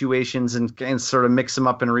of situations and sort of mix them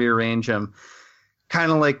up and rearrange them.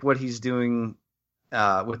 Kind of like what he's doing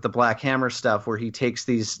with the Black Hammer stuff, where he takes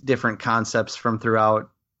these different concepts from throughout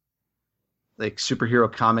like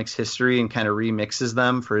superhero comics history and kind of remixes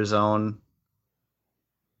them for his own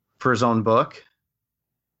book,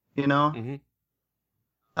 you know?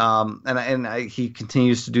 Mm-hmm. He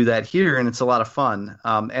continues to do that here, and it's a lot of fun.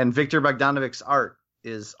 And Viktor Bogdanovic's art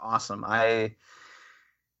is awesome.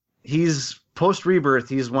 He's post Rebirth.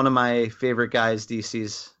 He's one of my favorite guys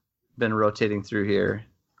DC's been rotating through here.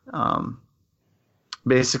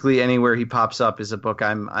 Basically anywhere he pops up is a book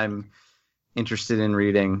I'm interested in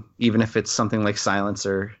reading, even if it's something like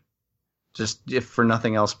Silencer, just if for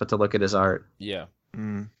nothing else but to look at his art. Yeah.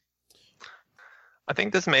 I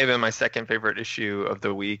think this may have been my second favorite issue of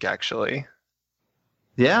the week, actually.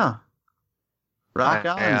 Yeah. Rock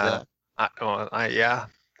on.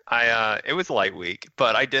 It was a light week,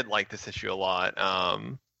 but I did like this issue a lot.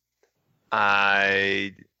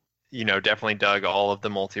 I definitely dug all of the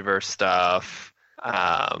multiverse stuff.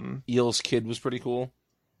 Eel's kid was pretty cool.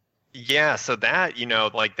 Yeah, so that,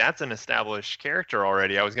 that's an established character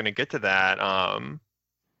already. I was going to get to that.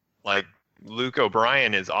 Like, Luke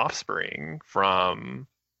O'Brien is offspring from,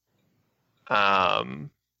 I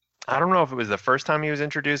don't know if it was the first time he was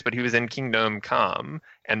introduced, but he was in Kingdom Come,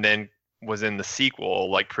 and then was in the sequel,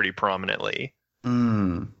 like, pretty prominently.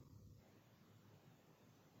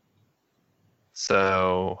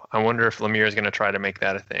 So, I wonder if Lemire is going to try to make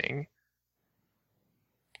that a thing.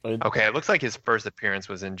 Okay, it looks like his first appearance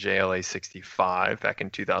was in JLA 65 back in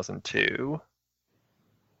 2002.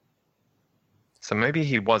 So maybe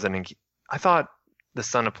he wasn't in... I thought the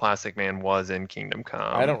Son of Plastic Man was in Kingdom Come.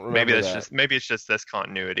 I don't remember Maybe it's just this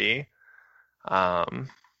continuity. Let's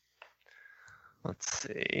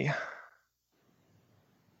see.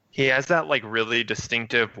 He has that like really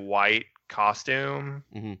distinctive white costume.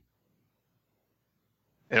 Mm-hmm.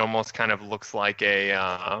 It almost kind of looks like a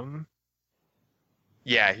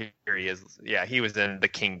yeah, here he is. Yeah, he was in The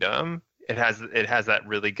Kingdom. It has that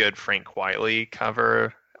really good Frank Quitely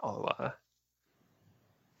cover. I'll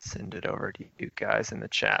send it over to you guys in the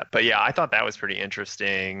chat. But yeah, I thought that was pretty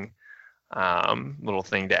interesting. Little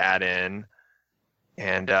thing to add in.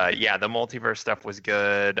 And yeah, the multiverse stuff was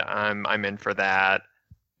good. I'm in for that.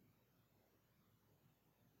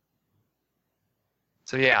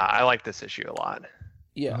 So yeah, I like this issue a lot.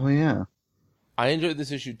 Yeah. Oh yeah. I enjoyed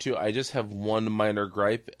this issue too. I just have one minor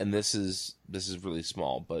gripe, and this is really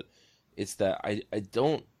small, but it's that I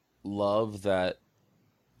don't love that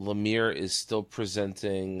Lemire is still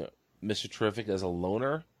presenting Mr. Terrific as a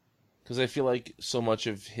loner, because I feel like so much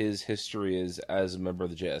of his history is as a member of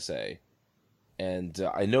the JSA. And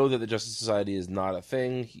I know that the Justice Society is not a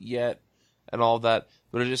thing yet and all that,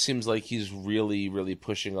 but it just seems like he's really, really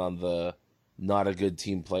pushing on the not a good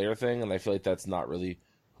team player thing, and I feel like that's not really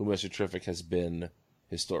who Mr. Terrific has been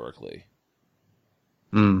historically.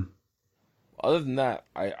 Other than that,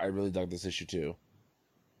 I really dug this issue too.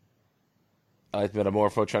 I like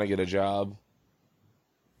Metamorpho trying to get a job,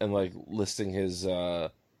 and like listing his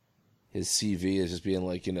CV as just being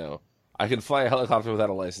like, I can fly a helicopter without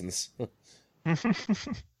a license.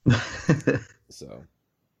 So,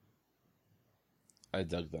 I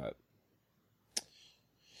dug that.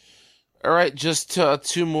 All right, just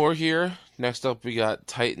two more here. Next up, we got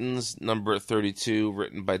Titans number 32,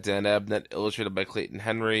 written by Dan Abnett, illustrated by Clayton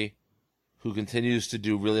Henry, who continues to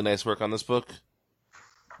do really nice work on this book.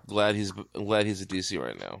 I'm glad he's at DC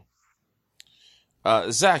right now.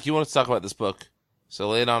 Zach, you want to talk about this book, so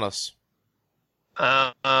lay it on us.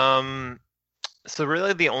 So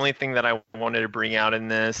really, the only thing that I wanted to bring out in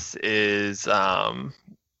this is,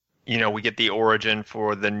 we get the origin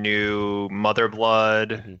for the new Mother Blood.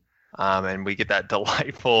 Mm-hmm. And we get that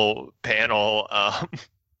delightful panel.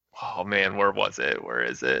 Oh man, where was it? Where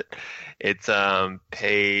is it? It's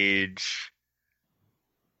page.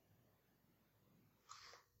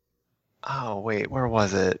 Oh wait, where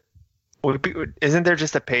was it? Isn't there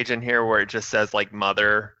just a page in here where it just says like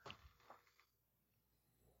Mother?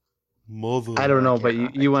 I don't know,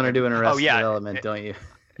 but you want to do an Arrested Development, don't you?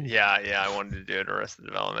 Yeah, I wanted to do an Arrested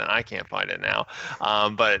Development. I can't find it now,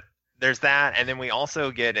 but. There's that, and then we also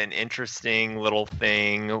get an interesting little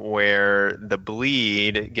thing where the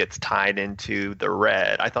bleed gets tied into the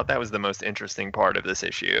red. I thought that was the most interesting part of this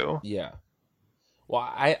issue. Yeah. Well,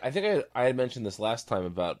 I think I had mentioned this last time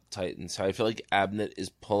about Titans, how I feel like Abnett is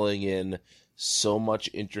pulling in so much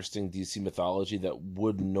interesting DC mythology that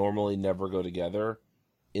would normally never go together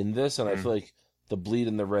in this, and I feel like the Bleed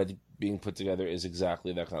and the Red being put together is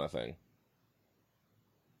exactly that kind of thing.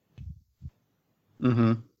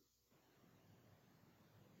 Mm-hmm.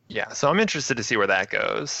 Yeah, so I'm interested to see where that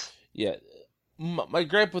goes. Yeah, my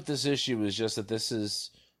gripe with this issue is just that this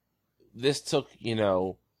took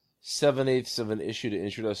 7/8 of an issue to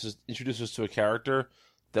introduce us to a character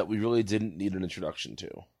that we really didn't need an introduction to.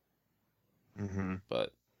 Mm-hmm.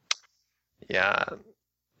 But yeah,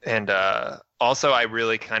 and also I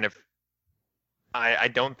really kind of I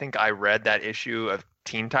don't think I read that issue of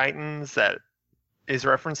Teen Titans that is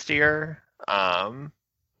referenced here.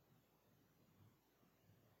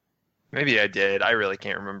 Maybe I did. I really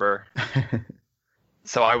can't remember.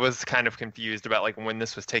 So I was kind of confused about like when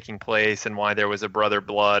this was taking place and why there was a Brother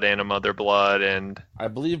Blood and a Mother Blood, and I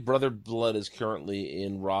believe Brother Blood is currently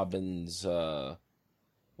in Robin's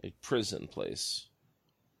prison place.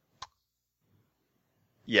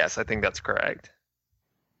 yes, I think that's correct.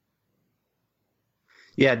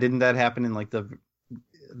 Yeah, didn't that happen in like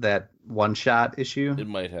that one shot issue? It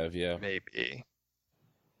might have, yeah. Maybe.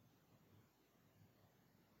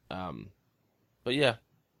 But yeah,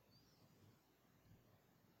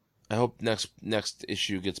 I hope next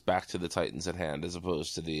issue gets back to the Titans at hand as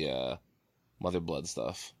opposed to the Mother Blood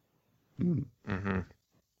stuff. Mm-hmm.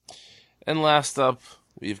 And last up,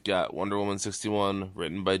 we've got Wonder Woman 61,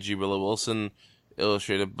 written by G. Willow Wilson,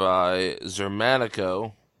 illustrated by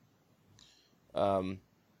Zermanico.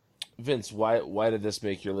 Vince, why did this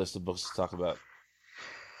make your list of books to talk about?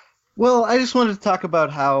 Well, I just wanted to talk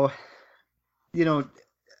about how,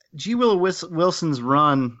 G. Willow Wilson's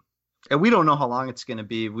run, and we don't know how long it's going to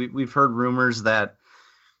be. We've heard rumors that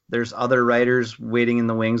there's other writers waiting in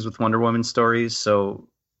the wings with Wonder Woman stories, so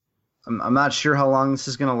I'm not sure how long this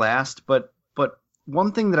is going to last. But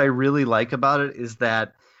one thing that I really like about it is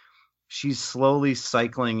that she's slowly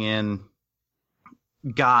cycling in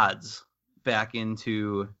gods back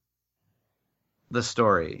into the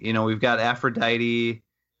story. We've got Aphrodite,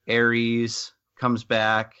 Ares comes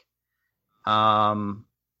back, and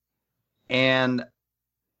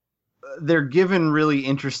they're given really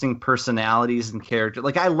interesting personalities and character.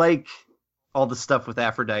 Like, I like all the stuff with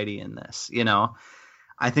Aphrodite in this,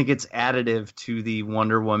 I think it's additive to the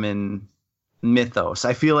Wonder Woman mythos.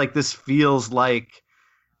 I feel like this feels like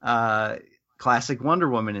classic Wonder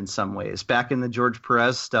Woman in some ways. Back in the George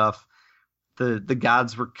Perez stuff, the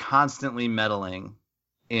gods were constantly meddling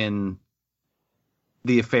in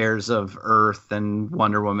the affairs of Earth and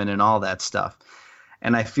Wonder Woman and all that stuff.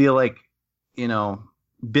 And I feel like,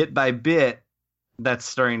 bit by bit, that's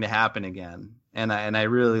starting to happen again. And I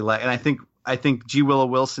really like, and I think G. Willow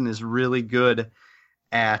Wilson is really good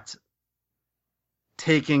at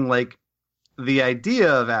taking like the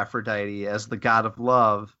idea of Aphrodite as the god of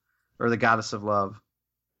love or the goddess of love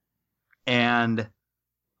and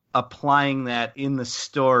applying that in the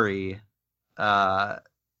story. How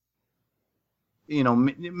do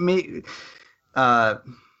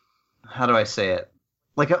I say it?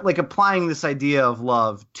 Like applying this idea of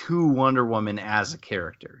love to Wonder Woman as a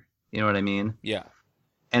character. You know what I mean? Yeah.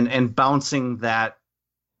 And bouncing that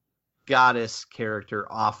goddess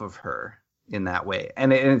character off of her in that way.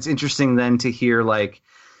 And it's interesting then to hear, like,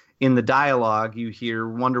 in the dialogue, you hear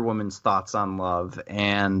Wonder Woman's thoughts on love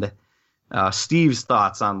and Steve's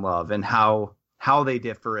thoughts on love and how they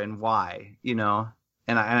differ and why,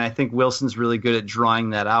 And I think Wilson's really good at drawing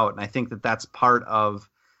that out. And I think that's part of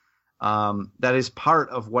that is part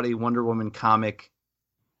of what a Wonder Woman comic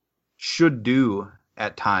should do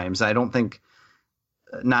at times. I don't think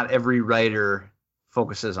not every writer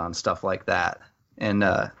focuses on stuff like that. And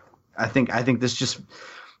I think this just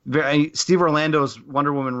Steve Orlando's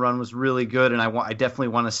Wonder Woman run was really good, and I definitely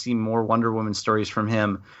want to see more Wonder Woman stories from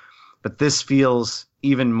him. But this feels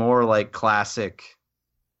even more like classic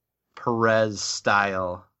Perez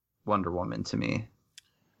style Wonder Woman to me.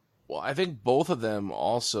 Well, I think both of them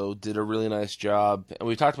also did a really nice job, and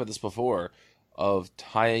we've talked about this before, of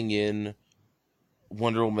tying in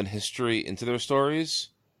Wonder Woman history into their stories.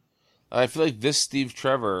 I feel like this Steve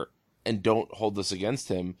Trevor, and don't hold this against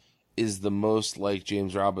him, is the most like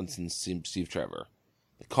James Robinson's Steve Trevor.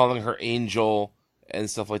 Calling her Angel and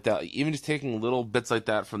stuff like that. Even just taking little bits like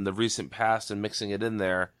that from the recent past and mixing it in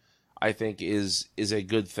there, I think is a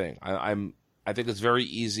good thing. I think it's very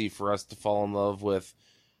easy for us to fall in love with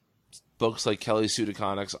books like Kelly Sue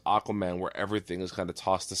DeConnick's Aquaman, where everything is kind of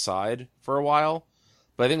tossed aside for a while.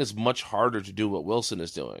 But I think it's much harder to do what Wilson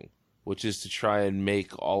is doing, which is to try and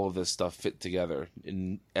make all of this stuff fit together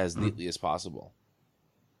as neatly as possible.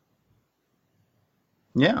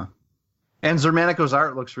 Yeah. And Zermanico's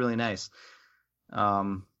art looks really nice.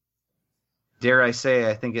 Dare I say,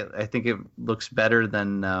 I think it looks better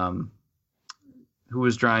than who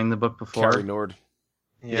was drawing the book before? Carrie Nord.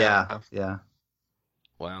 Yeah.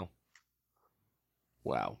 Wow.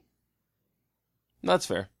 That's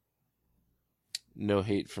fair. No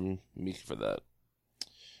hate from me for that.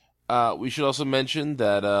 We should also mention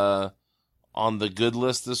that on the good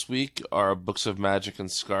list this week are Books of Magic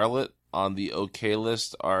and Scarlet. On the okay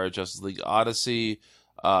list are Justice League Odyssey,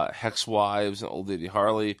 Hex Wives, and Old Lady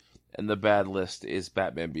Harley. And the bad list is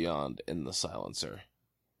Batman Beyond and The Silencer.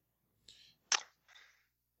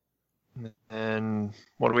 And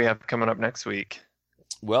what do we have coming up next week?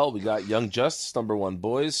 Well, we got Young Justice #1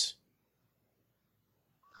 Boys.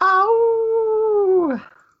 Oh.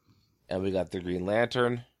 And we got The Green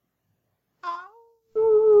Lantern.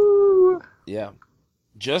 Oh. Yeah.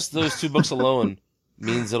 Just those two books alone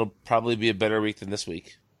means it'll probably be a better week than this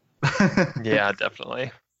week. Yeah,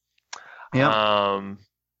 definitely. Yeah.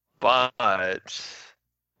 But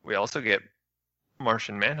we also get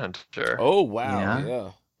Martian Manhunter. Oh, wow.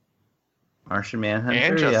 Yeah. Martian Manhunter,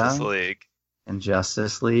 and Justice League. And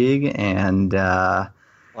Justice League, and Last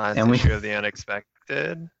and issue of The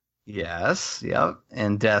Unexpected. Yes, yep,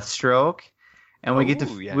 and Deathstroke, and we get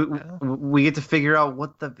to figure out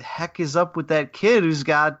what the heck is up with that kid who's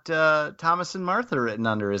got Thomas and Martha written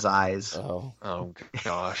under his eyes. Oh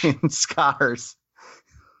gosh, and scars.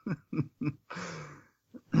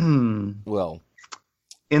 Well,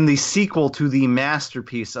 in the sequel to the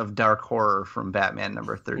masterpiece of dark horror from Batman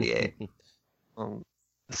 #38. The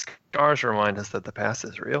scars remind us that the past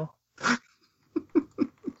is real.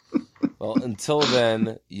 Well, until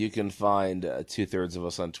then, you can find 2/3 of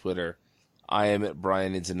us on Twitter. I am at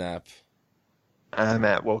Brian Intanap. I'm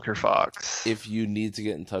at Woker Fox. If you need to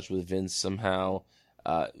get in touch with Vince somehow,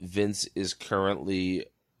 Vince is currently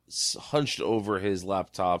hunched over his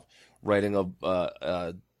laptop writing a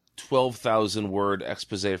 12,000-word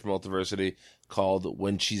expose from Multiversity called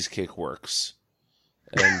When Cheesecake Works.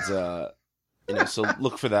 And, so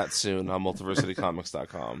look for that soon on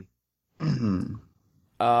multiversitycomics.com.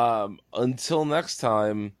 Until next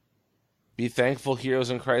time, be thankful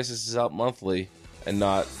Heroes in Crisis is out monthly and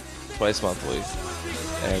not twice monthly.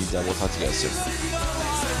 And we'll talk to you guys soon.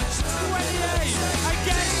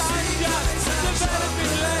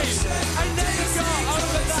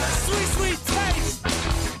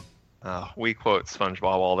 We quote SpongeBob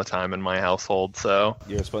all the time in my household, so...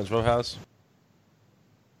 You're a SpongeBob house?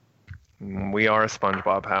 We are a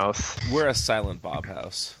SpongeBob house. We're a Silent Bob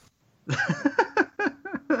house.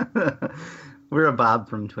 We're a Bob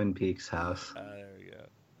from Twin Peaks house. There we go.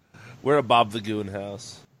 We're a Bob the Goon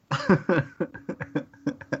house.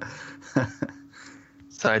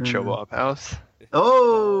 Sideshow Bob house.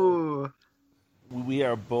 Oh! We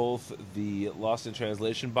are both the Lost in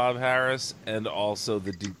Translation Bob Harris and also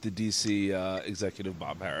the DC executive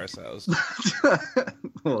Bob Harris house.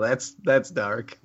 Well, that's dark.